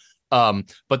done.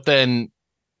 But then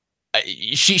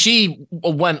she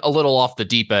went a little off the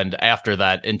deep end after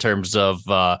that in terms of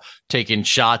taking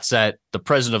shots at the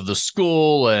president of the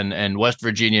school and West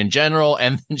Virginia in general.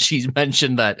 And then she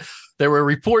mentioned that there were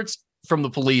reports from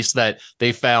the police that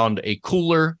they found a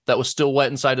cooler that was still wet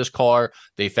inside his car.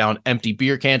 They found empty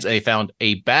beer cans, and they found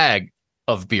a bag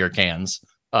of beer cans.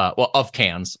 Of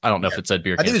cans. I don't know if it said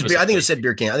beer cans. I think it said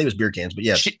beer can. I think it was beer cans, but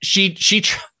yes. She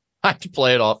tried to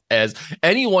play it off as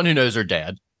anyone who knows her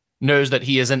dad knows that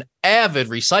he is an avid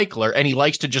recycler, and he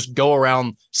likes to just go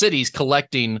around cities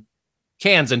collecting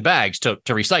cans and bags to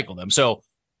recycle them. So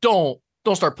don't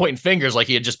start pointing fingers like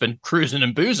he had just been cruising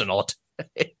and boozing all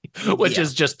day. Which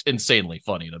is just insanely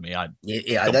funny to me.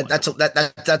 That's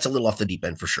a little off the deep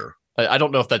end for sure. I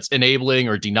don't know if that's enabling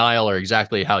or denial or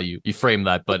exactly how you frame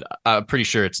that, but I'm pretty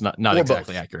sure it's not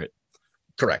exactly accurate.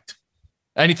 Correct.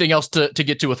 Anything else to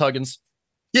get to with Huggins?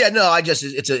 Yeah, no,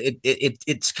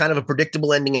 it's kind of a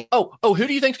predictable ending. Oh, who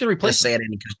do you think's going to replace him?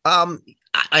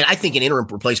 I think an interim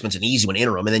replacement's an easy one,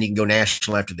 interim, and then you can go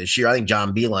national after this year. I think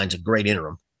John Beeline's a great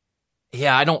interim.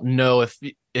 Yeah, I don't know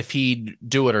if he'd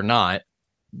do it or not.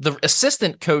 The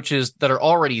assistant coaches that are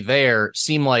already there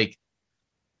seem like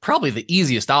probably the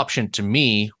easiest option to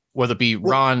me, whether it be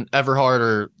Ron Everhart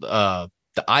or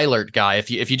the Eilert guy. If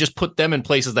you just put them in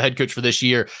place as the head coach for this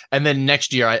year, and then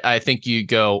next year, I think you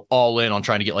go all in on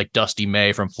trying to get like Dusty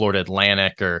May from Florida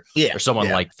Atlantic or someone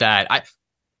like that.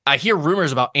 I hear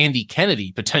rumors about Andy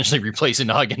Kennedy potentially replacing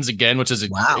Huggins again, which is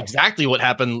exactly what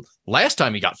happened last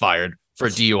time he got fired for a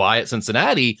DUI at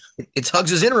Cincinnati. It's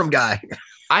Hugs' interim guy.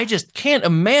 I just can't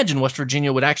imagine West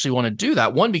Virginia would actually want to do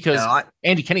that. One, because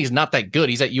Andy Kennedy is not that good.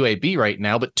 He's at UAB right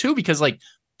now. But two, because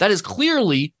that is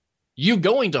clearly you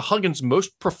going to Huggins'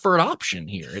 most preferred option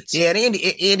here. And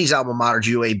Andy's alma mater's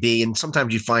UAB, and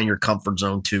sometimes you find your comfort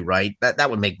zone too, right? That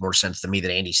would make more sense to me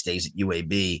that Andy stays at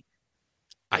UAB.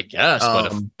 I guess,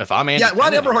 but if I'm Andy,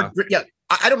 Ron Everhart. Yeah,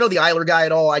 I don't know the Eiler guy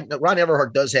at all. Ron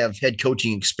Everhart does have head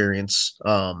coaching experience.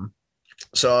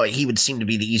 So he would seem to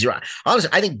be the easy route. Honestly,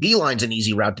 I think Beeline's an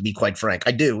easy route, to be quite frank.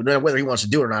 I do. Whether he wants to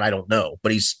do it or not, I don't know.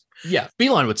 But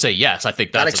Beeline would say yes. I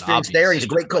think that's got experience there. He's a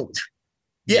great coach.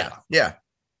 Yeah.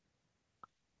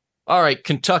 All right,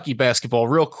 Kentucky basketball,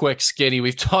 real quick, Skinny.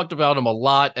 We've talked about him a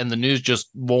lot, and the news just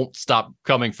won't stop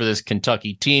coming for this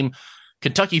Kentucky team.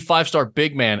 Kentucky five-star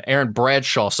big man Aaron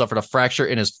Bradshaw suffered a fracture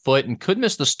in his foot and could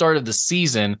miss the start of the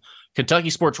season. Kentucky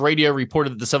Sports Radio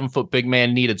reported that the 7-foot big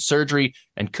man needed surgery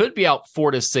and could be out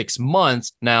 4 to 6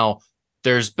 months. Now,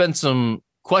 there's been some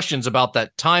questions about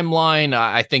that timeline.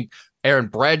 I think Aaron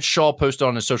Bradshaw posted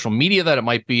on his social media that it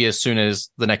might be as soon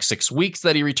as the next 6 weeks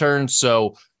that he returns.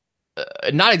 So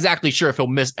not exactly sure if he'll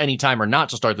miss any time or not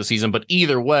to start the season, but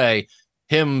either way,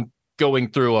 him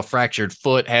going through a fractured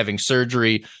foot, having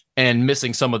surgery, and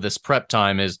missing some of this prep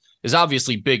time is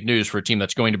obviously big news for a team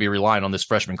that's going to be relying on this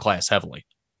freshman class heavily.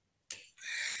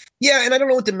 Yeah, and I don't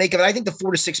know what to make of it. I think the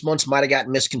 4 to 6 months might have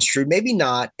gotten misconstrued. Maybe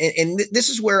not. And this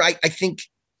is where I think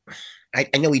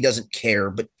I know he doesn't care,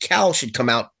 but Cal should come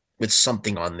out with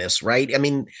something on this, right? I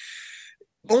mean,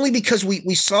 only because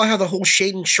we saw how the whole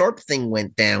Shaden Sharp thing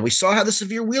went down. We saw how the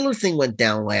Severe Wheeler thing went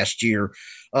down last year.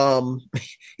 Um,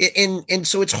 and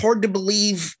so it's hard to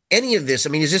believe any of this. I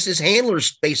mean, is this his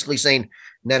handlers basically saying,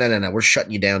 no, we're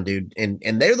shutting you down, dude? And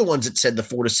they're the ones that said the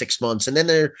 4 to 6 months. And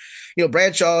then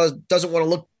Bradshaw doesn't want to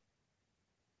look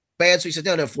bad. So he said,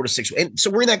 no, 4 to 6. And so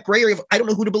we're in that gray area of, I don't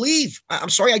know who to believe. I'm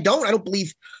sorry. I don't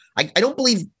believe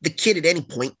the kid at any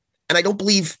point. And I don't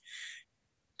believe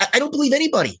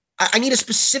anybody. I need a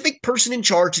specific person in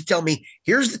charge to tell me,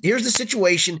 here's the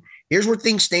situation, here's where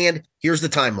things stand, here's the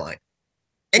timeline.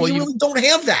 And you really don't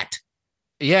have that.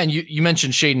 Yeah, and you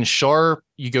mentioned Shaden Sharp.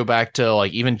 You go back to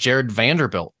like even Jared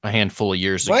Vanderbilt a handful of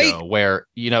years ago, where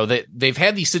they've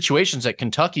had these situations at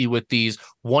Kentucky with these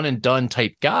one and done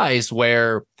type guys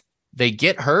where they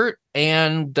get hurt,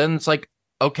 and then it's like,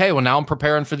 okay, well now I'm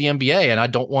preparing for the NBA, and I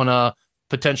don't want to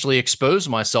potentially expose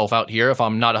myself out here if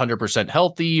I'm not 100%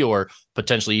 healthy or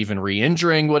potentially even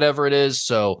re-injuring whatever it is.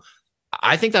 So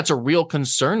I think that's a real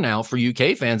concern now for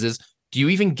UK fans is, do you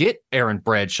even get Aaron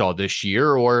Bradshaw this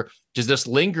year, or does this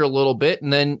linger a little bit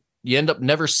and then you end up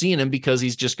never seeing him because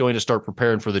he's just going to start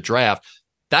preparing for the draft?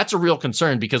 That's a real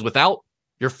concern, because without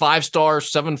your 5-star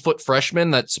 7-foot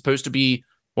freshman that's supposed to be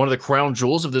one of the crown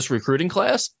jewels of this recruiting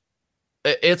class,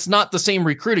 it's not the same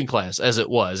recruiting class as it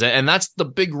was. And that's the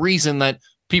big reason that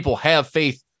people have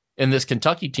faith in this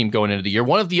Kentucky team going into the year.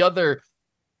 One of the other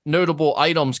notable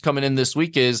items coming in this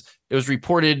week is it was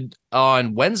reported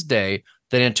on Wednesday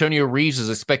that Antonio Reeves is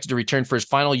expected to return for his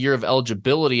final year of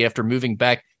eligibility after moving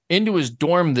back into his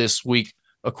dorm this week,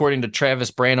 according to Travis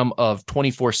Branham of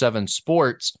 24/7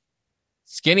 Sports.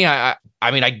 Skinny, I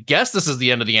mean, I guess this is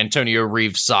the end of the Antonio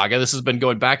Reeves saga. This has been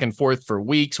going back and forth for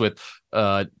weeks with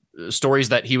stories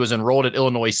that he was enrolled at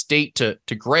Illinois State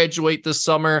to graduate this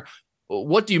summer.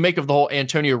 What do you make of the whole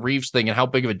Antonio Reeves thing, and how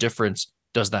big of a difference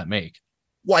does that make?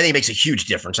 Well, I think it makes a huge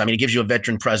difference. I mean, it gives you a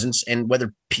veteran presence, and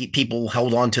whether people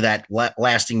held on to that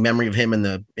lasting memory of him in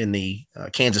the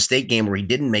Kansas State game where he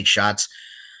didn't make shots,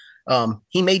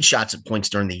 he made shots at points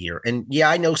during the year. And yeah,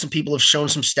 I know some people have shown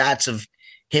some stats of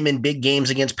him in big games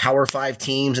against Power 5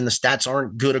 teams, and the stats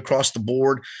aren't good across the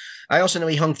board. I also know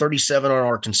he hung 37 on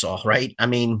Arkansas, right? I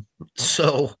mean,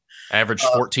 so average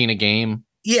 14 a game.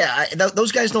 Yeah,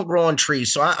 those guys don't grow on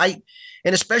trees. So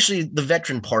and especially the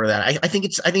veteran part of that, I think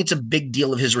it's a big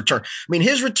deal of his return. I mean,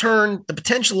 his return, the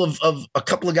potential of a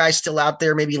couple of guys still out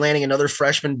there, maybe landing another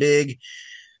freshman big,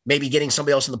 maybe getting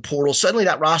somebody else in the portal. Suddenly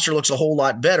that roster looks a whole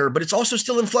lot better, but it's also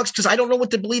still in flux because I don't know what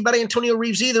to believe about Antonio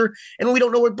Reeves either. And we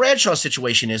don't know what Bradshaw's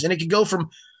situation is. And it could go from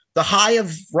the high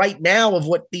of right now of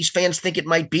what these fans think it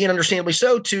might be, and understandably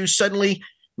so, to suddenly,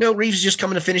 no, Reeves is just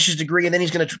coming to finish his degree and then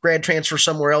he's going to grad transfer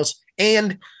somewhere else.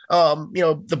 And,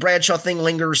 the Bradshaw thing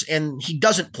lingers and he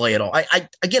doesn't play at all. I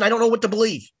don't know what to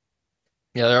believe.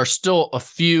 Yeah, there are still a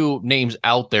few names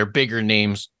out there, bigger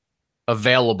names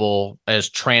available as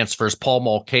transfers. Paul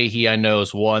Mulcahy, I know,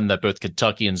 is one that both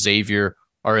Kentucky and Xavier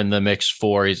are in the mix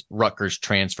for. He's Rutgers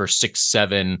transfer,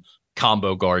 6'7"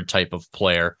 combo guard type of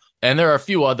player. And there are a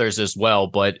few others as well,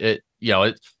 but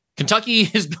Kentucky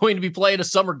is going to be playing a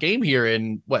summer game here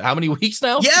in how many weeks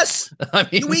now? Yes. I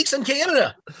mean, 2 weeks in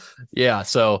Canada. Yeah.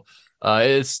 So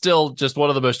it's still just one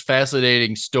of the most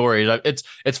fascinating stories.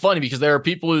 It's funny because there are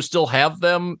people who still have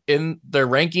them in their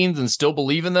rankings and still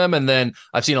believe in them. And then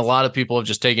I've seen a lot of people have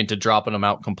just taken to dropping them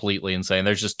out completely and saying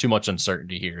there's just too much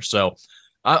uncertainty here. So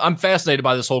I'm fascinated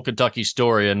by this whole Kentucky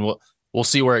story, and we'll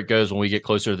see where it goes when we get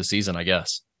closer to the season, I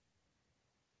guess.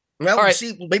 Well,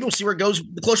 maybe we'll see where it goes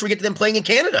the closer we get to them playing in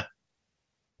Canada.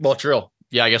 Well, true.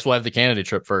 Yeah, I guess we'll have the Canada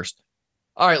trip first.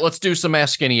 All right, let's do some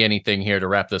Ask Skinny Anything here to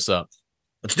wrap this up.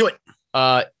 Let's do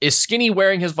it. Is Skinny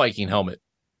wearing his Viking helmet?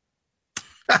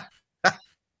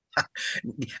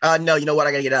 No, you know what?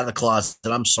 I got to get out of the closet.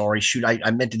 I'm sorry. Shoot, I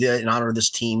meant to do it in honor of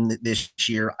this team this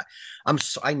year.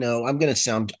 I know I'm going to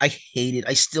sound, I hate it.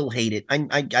 I still hate it.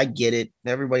 I get it.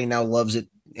 Everybody now loves it,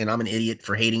 and I'm an idiot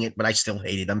for hating it, but I still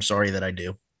hate it. I'm sorry that I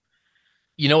do.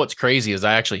 You know what's crazy is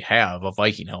I actually have a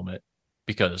Viking helmet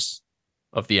because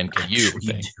of the NKU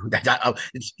thing.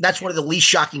 That's one of the least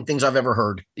shocking things I've ever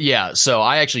heard. Yeah, so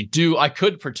I actually do. I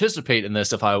could participate in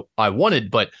this if I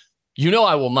wanted, but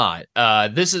I will not.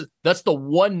 That's the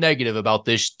one negative about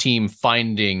this team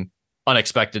finding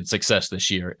unexpected success this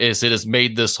year is it has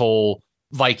made this whole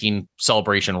Viking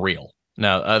celebration real.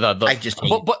 Now,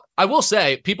 but I will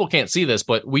say people can't see this,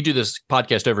 but we do this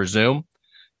podcast over Zoom,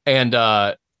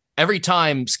 and every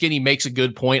time Skinny makes a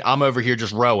good point, I'm over here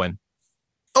just rowing.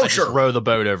 Oh, I just sure. row the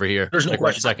boat over here. There's no like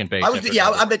question. Second base. I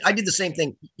did the same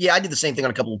thing. Yeah, I did the same thing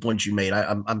on a couple of points you made.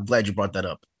 I'm glad you brought that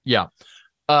up. Yeah.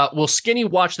 Will Skinny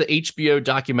watch the HBO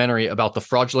documentary about the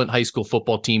fraudulent high school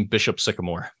football team Bishop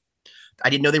Sycamore? I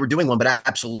didn't know they were doing one, but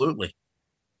absolutely.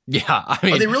 Yeah, I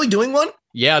mean, are they really doing one?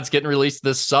 Yeah, it's getting released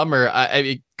this summer.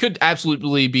 It could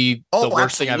absolutely be the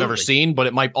worst thing I've ever seen, but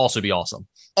it might also be awesome.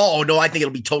 Oh no, I think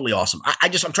it'll be totally awesome.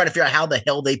 I'm trying to figure out how the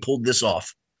hell they pulled this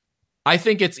off. I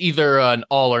think it's either an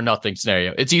all or nothing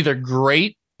scenario. It's either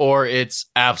great or it's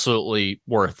absolutely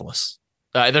worthless.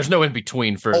 There's no in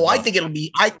between for. I think it'll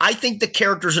be. I think the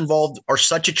characters involved are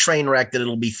such a train wreck that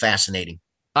it'll be fascinating.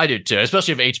 I do too,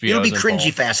 especially if HBO. It'll be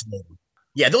cringy fascinating.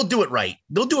 Yeah, they'll do it right.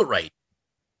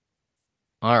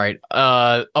 All right.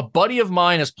 A buddy of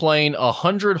mine is playing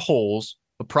 100 holes,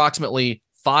 approximately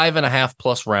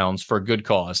 5.5+ rounds for a good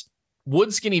cause.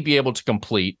 Would Skinny be able to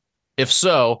complete? If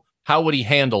so, how would he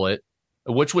handle it?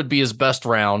 Which would be his best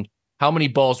round? How many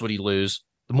balls would he lose?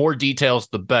 The more details,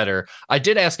 the better. I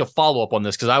did ask a follow-up on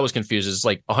this because I was confused. Is it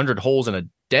like 100 holes in a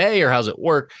day or how's it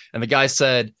work? And the guy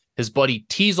said his buddy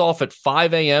tees off at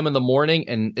 5 a.m. in the morning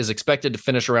and is expected to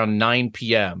finish around 9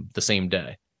 p.m. the same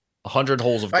day. 100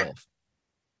 holes of golf.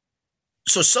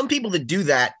 So some people that do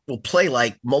that will play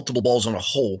like multiple balls on a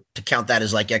hole to count that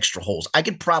as like extra holes. I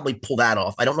could probably pull that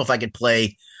off. I don't know if I could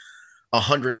play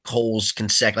 100 holes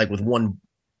consecutive, like with one.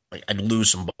 I'd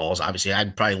lose some balls. Obviously,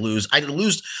 I'd probably lose. I'd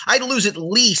lose at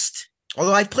least.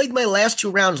 Although I played my last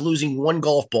 2 rounds losing one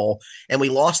golf ball, and we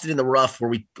lost it in the rough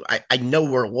where I know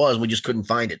where it was. We just couldn't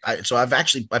find it.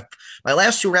 My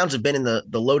last 2 rounds have been in the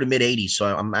low to mid 80s. So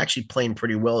I'm actually playing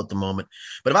pretty well at the moment.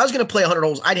 But if I was going to play 100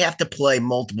 holes, I'd have to play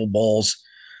multiple balls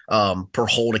per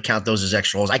hole to count those as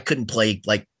extra holes. I couldn't play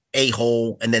like a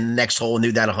hole and then the next hole and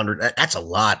do that 100. That's a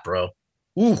lot, bro.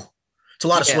 Ooh, it's a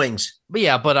lot of swings.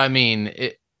 But I mean,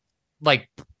 like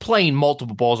playing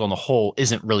multiple balls on the hole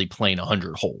isn't really playing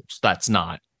 100 holes. That's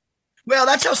not. Well,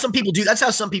 that's how some people do. That's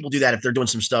how some people do that if they're doing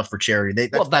some stuff for charity.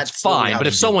 That's fine. But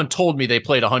if someone told me they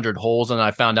played 100 holes and I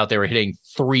found out they were hitting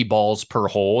 3 balls per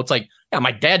hole, it's like, yeah,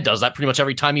 my dad does that pretty much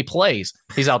every time he plays.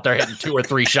 He's out there hitting 2 or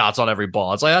 3 shots on every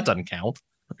ball. It's like, that doesn't count.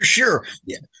 For sure.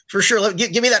 Yeah, for sure.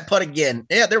 Give me that putt again.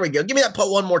 Yeah, there we go. Give me that putt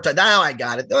one more time. Now I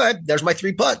got it. All right, there's my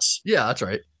 3 putts. Yeah, that's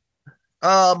right.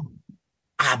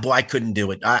 Boy, I couldn't do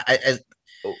it.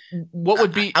 What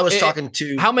would be? I was talking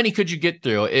to. How many could you get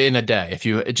through in a day if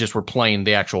you just were playing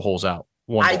the actual holes out?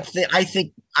 I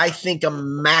think a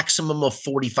maximum of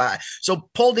 45. So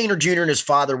Paul Diener Jr. and his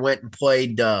father went and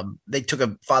played. They took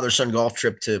a father-son golf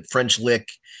trip to French Lick,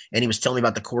 and he was telling me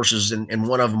about the courses, and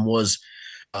one of them was.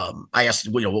 I asked,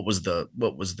 what was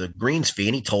the greens fee,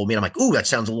 and he told me, and I'm like, ooh, that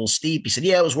sounds a little steep. He said,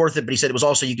 yeah, it was worth it, but he said it was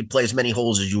also you could play as many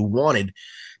holes as you wanted.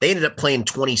 They ended up playing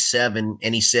 27,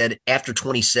 and he said after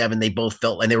 27, they both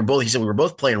felt, and he said we were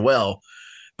both playing well,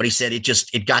 but he said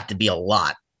it got to be a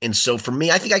lot. And so for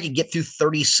me, I think I could get through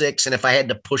 36, and if I had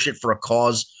to push it for a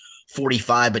cause,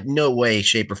 45, but no way,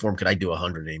 shape, or form could I do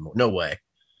 100 anymore. No way.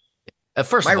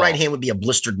 First, my right hand would be a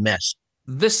blistered mess.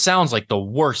 This sounds like the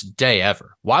worst day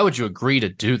ever. Why would you agree to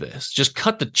do this? Just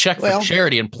cut the check for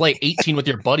charity and play 18 with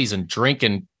your buddies and drink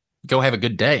and go have a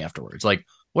good day afterwards. Like,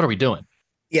 what are we doing?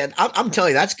 Yeah, I'm telling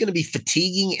you, that's going to be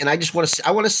fatiguing. And I just want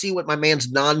to see what my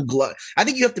man's non-glove. I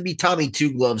think you have to be Tommy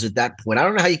Two Gloves at that point. I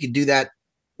don't know how you could do that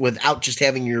without just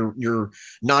having your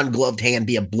non-gloved hand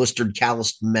be a blistered,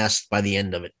 calloused mess by the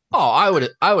end of it. Oh,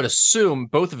 I would assume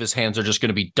both of his hands are just going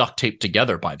to be duct taped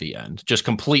together by the end, just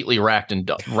completely wrapped in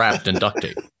duct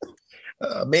tape.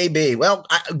 Maybe. Well,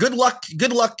 good luck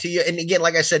to you. And again,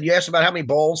 like I said, you asked about how many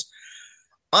balls.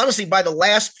 Honestly, by the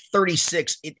last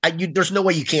 36, there's no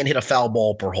way you can't hit a foul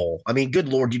ball per hole. I mean, good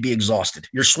Lord, you'd be exhausted.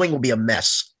 Your swing will be a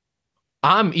mess.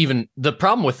 The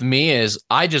problem with me is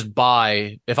I just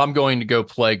buy, if I'm going to go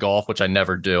play golf, which I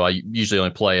never do, I usually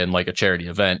only play in like a charity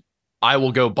event. I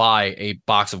will go buy a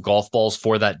box of golf balls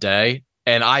for that day,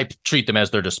 and I treat them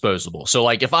as they're disposable. So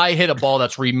like if I hit a ball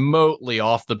that's remotely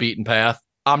off the beaten path,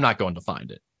 I'm not going to find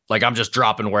it. Like I'm just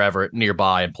dropping wherever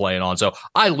nearby and playing on. So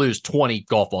I lose 20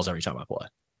 golf balls every time I play.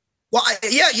 Well,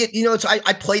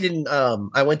 I played in,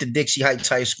 I went to Dixie Heights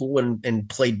High School and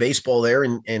played baseball there,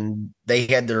 and we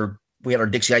had our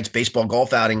Dixie Heights baseball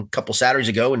golf outing a couple Saturdays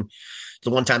ago, and the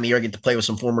one time a year I get to play with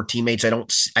some former teammates.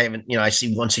 I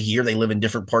see once a year. They live in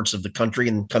different parts of the country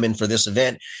and come in for this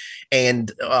event.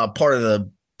 And part of the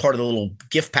little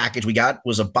gift package we got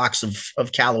was a box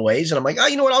of Callaways. And I'm like, oh,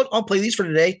 you know what? I'll play these for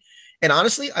today. And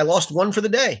honestly, I lost one for the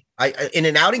day. In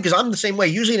an outing, because I'm the same way.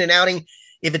 Usually in an outing,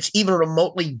 if it's even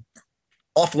remotely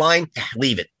offline,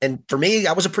 leave it. And for me,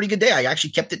 that was a pretty good day. I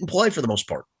actually kept it in play for the most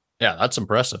part. Yeah, that's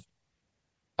impressive.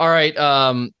 All right.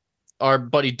 our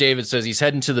buddy David says he's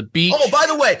heading to the beach. Oh, by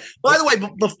the way,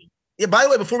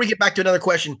 before we get back to another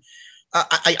question,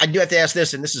 I do have to ask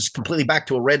this, and this is completely back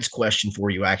to a Reds question for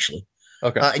you, actually.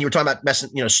 Okay. And you were talking about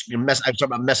messing, I was talking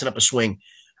about messing up a swing.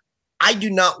 I do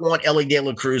not want Ellie De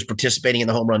La Cruz participating in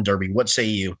the home run derby. What say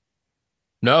you?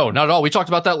 No, not at all. We talked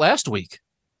about that last week.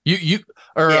 Maybe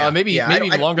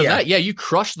longer than that. Yeah, you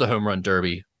crushed the home run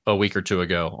derby a week or two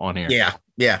ago on here.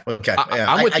 Yeah. Okay.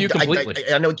 I'm with you completely.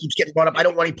 I know it keeps getting brought up. I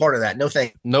don't want any part of that. No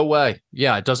thanks. No way.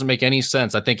 Yeah, it doesn't make any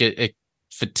sense. I think it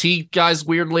fatigues guys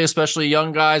weirdly, especially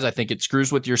young guys. I think it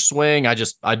screws with your swing. I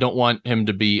don't want him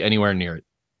to be anywhere near it.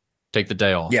 Take the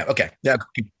day off. Yeah. Okay. Now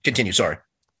continue. Sorry.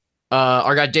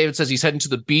 Our guy David says he's heading to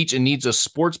the beach and needs a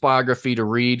sports biography to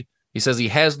read. He says he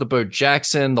has the Bo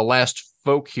Jackson, The Last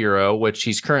Folk Hero, which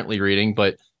he's currently reading,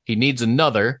 but he needs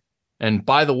another. And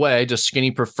by the way, does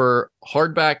Skinny prefer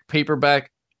hardback,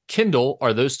 paperback, Kindle?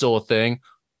 Are those still a thing?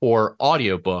 Or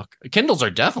audiobook? Kindles are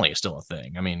definitely still a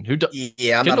thing. I mean, who does?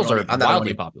 Yeah, Kindles are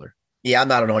wildly popular. Yeah, I'm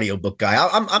not an audiobook guy.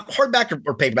 I'm hardback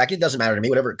or paperback. It doesn't matter to me,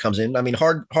 whatever it comes in. I mean,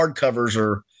 hard covers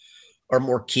are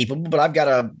more keepable, but I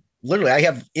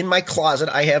have in my closet,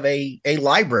 I have a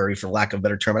library, for lack of a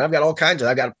better term. And I've got all kinds of,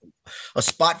 I've got a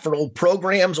spot for old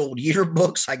programs, old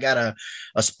yearbooks. I got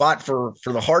a spot for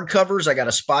the hardcovers. I got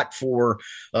a spot for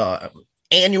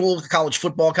annual college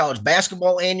football, college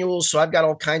basketball annuals. So I've got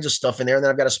all kinds of stuff in there. And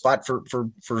then I've got a spot for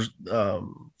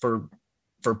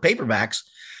paperbacks.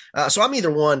 So I'm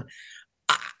either one.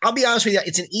 I'll be honest with you.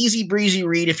 It's an easy breezy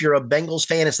read. If you're a Bengals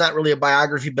fan, it's not really a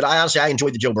biography, but I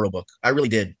enjoyed the Joe Burrow book. I really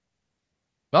did.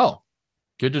 Oh,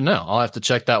 good to know. I'll have to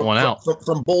check that one out.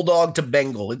 From Bulldog to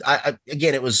Bengal. I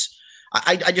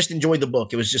just enjoyed the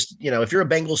book. It was just, if you're a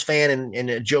Bengals fan and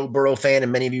a Joe Burrow fan,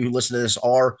 and many of you who listen to this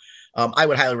are, I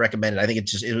would highly recommend it. I think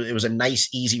it was a nice,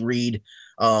 easy read,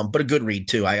 but a good read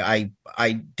too. I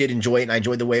did enjoy it, and I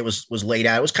enjoyed the way it was laid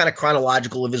out. It was kind of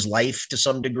chronological of his life to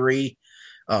some degree.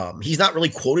 He's not really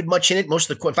quoted much in it.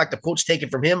 In fact, the quotes taken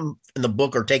from him in the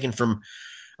book are taken from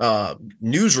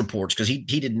news reports, because he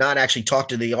did not actually talk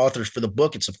to the authors for the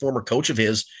book. It's a former coach of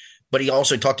his, but he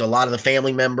also talked to a lot of the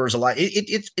family members. I thought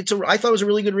it was a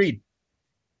really good read.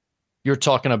 You're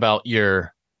talking about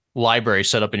your library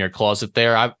set up in your closet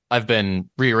there. I've been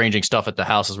rearranging stuff at the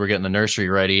house as we're getting the nursery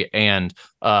ready, and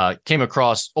came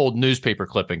across old newspaper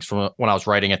clippings from when I was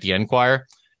writing at the Enquirer.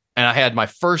 And I had my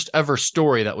first ever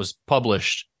story that was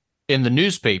published in the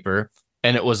newspaper,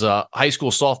 and it was a high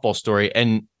school softball story.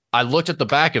 And I looked at the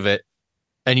back of it,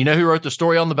 and you know who wrote the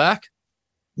story on the back?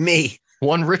 Me.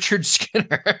 One Richard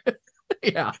Skinner.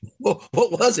 Yeah. Well,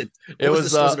 what was it?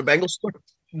 Was it a Bengals story?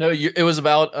 No, it was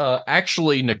about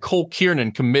actually Nicole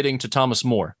Kiernan committing to Thomas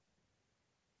More.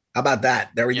 How about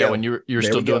that? There we go. When you're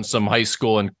still doing some high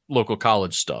school and local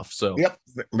college stuff. So yep,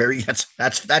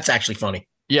 that's actually funny.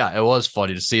 Yeah, it was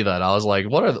funny to see that. I was like,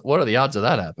 what are the odds of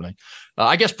that happening?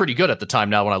 I guess pretty good at the time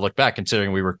now when I look back,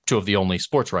 considering we were two of the only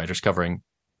sports writers covering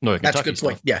Northern Kentucky. That's a good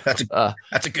point. Yeah,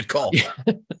 that's a good call. Yeah.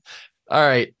 All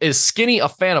right. Is Skinny a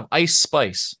fan of Ice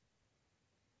Spice?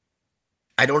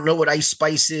 I don't know what Ice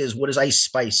Spice is. What is Ice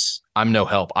Spice? I'm no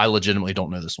help. I legitimately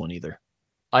don't know this one either.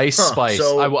 Ice Spice.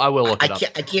 So I will look it up.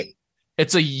 I can't.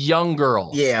 It's a young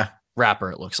girl. Yeah. Rapper,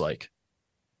 it looks like.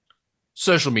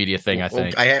 Social media thing, I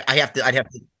think. I'd have to.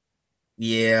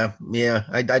 Yeah.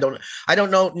 I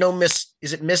don't know. No, is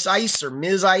it Miss Ice or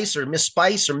Ms. Ice or Miss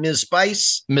Spice or Ms.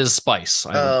 Spice? Ms. Spice,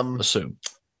 I assume.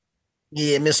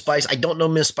 Yeah, Miss Spice. I don't know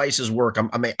Miss Spice's work.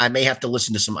 I may have to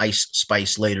listen to some Ice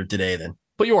Spice later today then.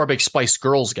 But you are a big Spice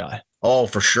Girls guy. Oh,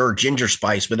 for sure. Ginger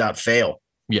Spice without fail.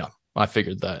 Yeah, I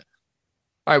figured that.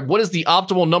 All right, what is the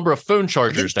optimal number of phone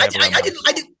chargers to have around? I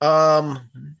did.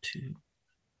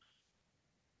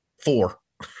 4.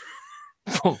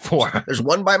 4. There's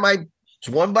one by my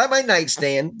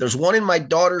nightstand. There's one in my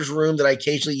daughter's room that I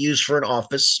occasionally use for an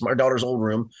office, my daughter's old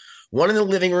room. One in the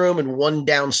living room and one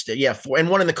downstairs. Yeah, 4, and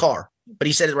one in the car. But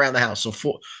he said it around the house. So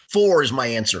 4 is my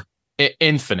answer.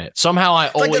 Infinite. Somehow I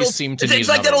always seem to need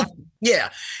like that old. Yeah,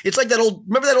 it's like that old.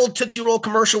 Remember that old Tootsie Roll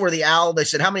commercial where the owl? They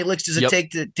said, "How many licks does it take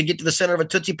to get to the center of a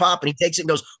Tootsie Pop?" And he takes it and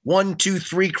goes 1, 2,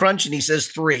 3, crunch, and he says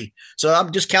 3. So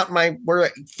I'm just counting we're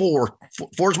at 4.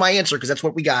 4 is my answer because that's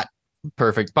what we got.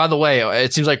 Perfect. By the way,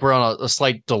 it seems like we're on a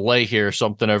slight delay here or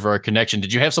something over our connection.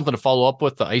 Did you have something to follow up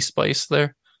with the Ice Spice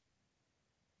there?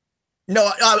 No,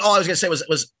 all I was going to say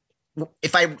was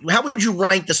how would you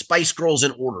rank the Spice Girls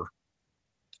in order?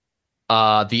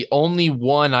 The only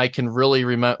one I can really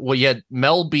remember. Well, you had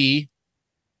Mel B.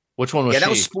 Which one was she? Yeah, that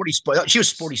was Sporty Spice. She was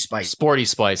Sporty Spice. Sporty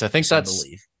Spice. I think that's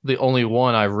the only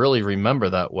one I really remember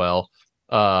that well.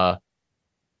 There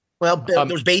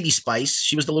was Baby Spice.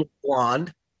 She was the little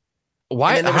blonde.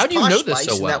 Why? How do you know this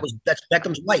so well? That's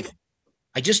Beckham's wife.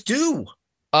 I just do.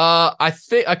 I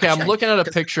think. Okay, I'm looking at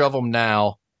a picture of him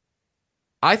now.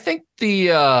 I think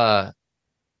the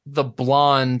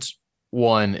blonde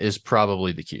one is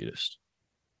probably the cutest.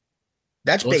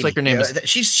 That's looks Baby. like her name is.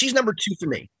 She's number 2 for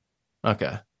me.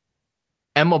 Okay.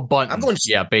 Emma Bunton. I'm going.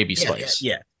 Baby Spice.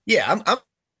 Yeah.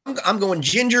 I'm going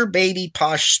Ginger, Baby,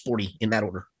 Posh, Sporty in that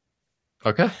order.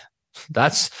 Okay.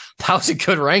 That was a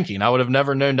good ranking. I would have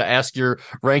never known to ask your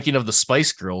ranking of the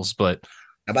Spice Girls, but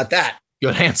how about that?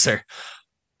 Good answer.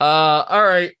 All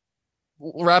right.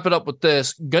 We'll wrap it up with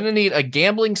this. Gonna need a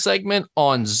gambling segment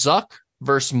on Zuck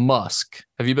versus Musk.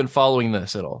 Have you been following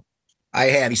this at all? I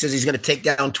have. He says he's going to take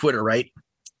down Twitter, right?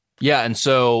 Yeah, and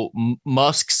so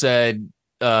Musk said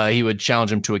he would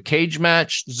challenge him to a cage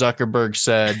match. Zuckerberg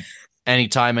said,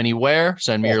 anytime, anywhere,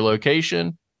 send me your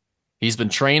location. He's been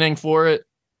training for it.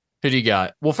 Who do you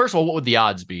got? Well, first of all, what would the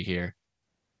odds be here?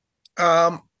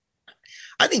 I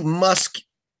think Musk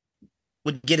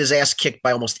would get his ass kicked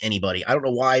by almost anybody. I don't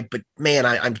know why, but man,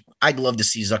 I'd love to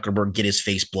see Zuckerberg get his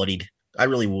face bloodied. I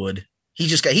really would.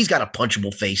 He's got a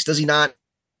punchable face, does he not?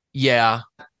 Yeah,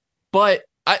 but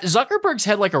Zuckerberg's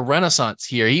had like a renaissance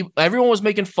here. Everyone was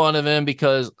making fun of him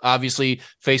because obviously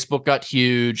Facebook got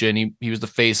huge and he was the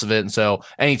face of it. And so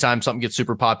anytime something gets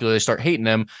super popular, they start hating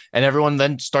him. And everyone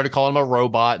then started calling him a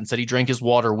robot and said he drank his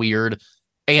water weird.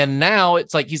 And now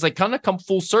it's like he's like kind of come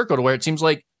full circle to where it seems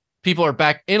like people are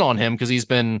back in on him because he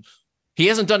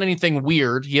hasn't done anything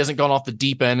weird. He hasn't gone off the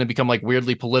deep end and become like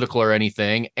weirdly political or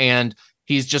anything. And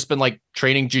he's just been like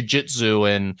training jujitsu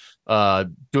and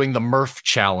doing the Murph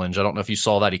challenge. I don't know if you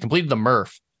saw that. He completed the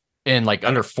Murph in like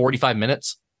under 45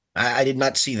 minutes. I did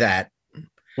not see that.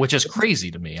 Which is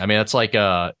crazy to me. I mean, it's like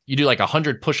you do like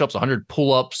 100 push-ups, 100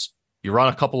 pull-ups. You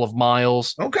run a couple of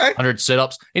miles. Okay. 100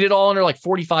 sit-ups. He did all under like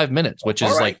 45 minutes, which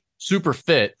is like super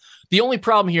fit. The only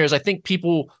problem here is I think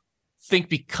people think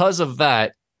because of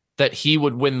that he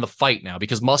would win the fight now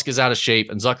because Musk is out of shape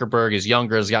and Zuckerberg is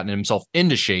younger, has gotten himself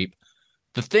into shape.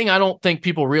 The thing I don't think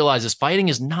people realize is fighting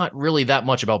is not really that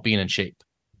much about being in shape.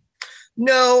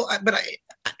 No, but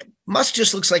Musk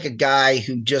just looks like a guy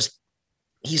who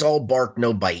he's all bark,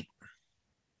 no bite.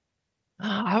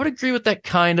 I would agree with that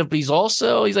kind of, but he's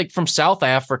like from South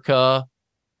Africa.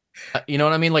 You know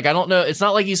what I mean? Like, I don't know. It's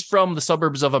not like he's from the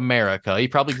suburbs of America. He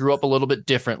probably grew up a little bit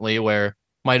differently where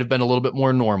might have been a little bit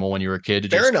more normal when you were a kid to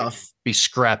Fair just enough. Be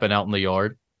scrapping out in the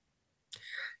yard.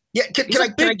 Yeah. Can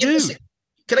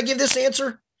I give this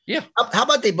answer? Yeah. How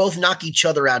about they both knock each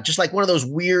other out? Just like one of those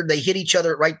weird, they hit each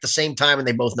other right at the same time and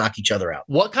they both knock each other out.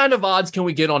 What kind of odds can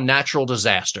we get on natural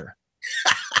disaster?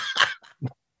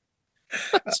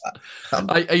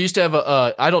 I used to have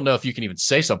I don't know if you can even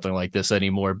say something like this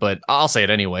anymore, but I'll say it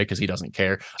anyway because he doesn't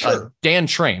care. Sure. Dan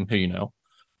Train, who you know,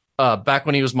 back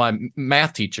when he was my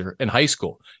math teacher in high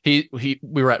school, we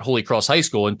were at Holy Cross High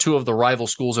School, and two of the rival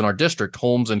schools in our district,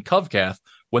 Holmes and Covcath,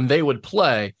 when they would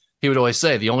play, he would always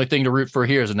say, the only thing to root for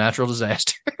here is a natural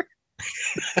disaster.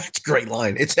 That's a great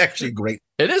line. It's actually great.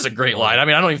 It is a great line. I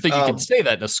mean, I don't even think you can say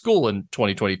that in a school in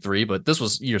 2023, but this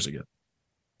was years ago.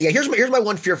 Yeah, here's my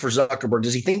one fear for Zuckerberg.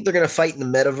 Does he think they're going to fight in the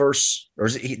metaverse, or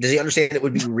does he understand it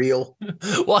would be real?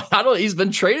 Well, he's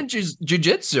been training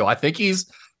jujitsu. I think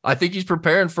he's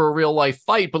preparing for a real life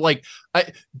fight. But like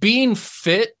being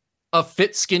fit, a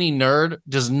fit skinny nerd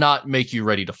does not make you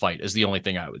ready to fight. Is the only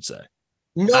thing I would say.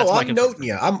 No, I'm noting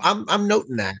you. I'm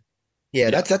noting that. Yeah,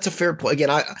 that's a fair point. Again,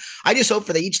 I just hope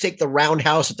they each take the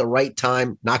roundhouse at the right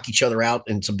time, knock each other out,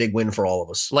 and it's a big win for all of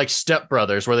us. Like Step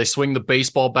Brothers, where they swing the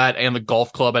baseball bat and the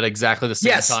golf club at exactly the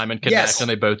same time and connect, and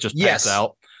they both just pass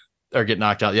out or get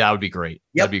knocked out. Yeah, that would be great.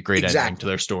 That'd be a great ending to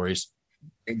their stories.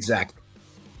 Exactly.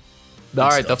 All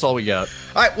right, that's all we got.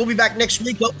 All right, we'll be back next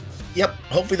week. Yep.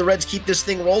 Hopefully the Reds keep this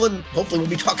thing rolling. Hopefully we'll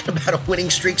be talking about a winning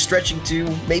streak stretching to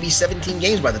maybe 17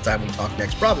 games by the time we talk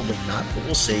next. Probably not, but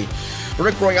we'll see. For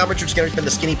Rick Broering, I'm Richard Skinner. It's been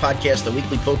the Skinny Podcast, the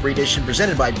weekly Potpourri edition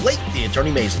presented by Blake, the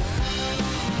Attorney Mason.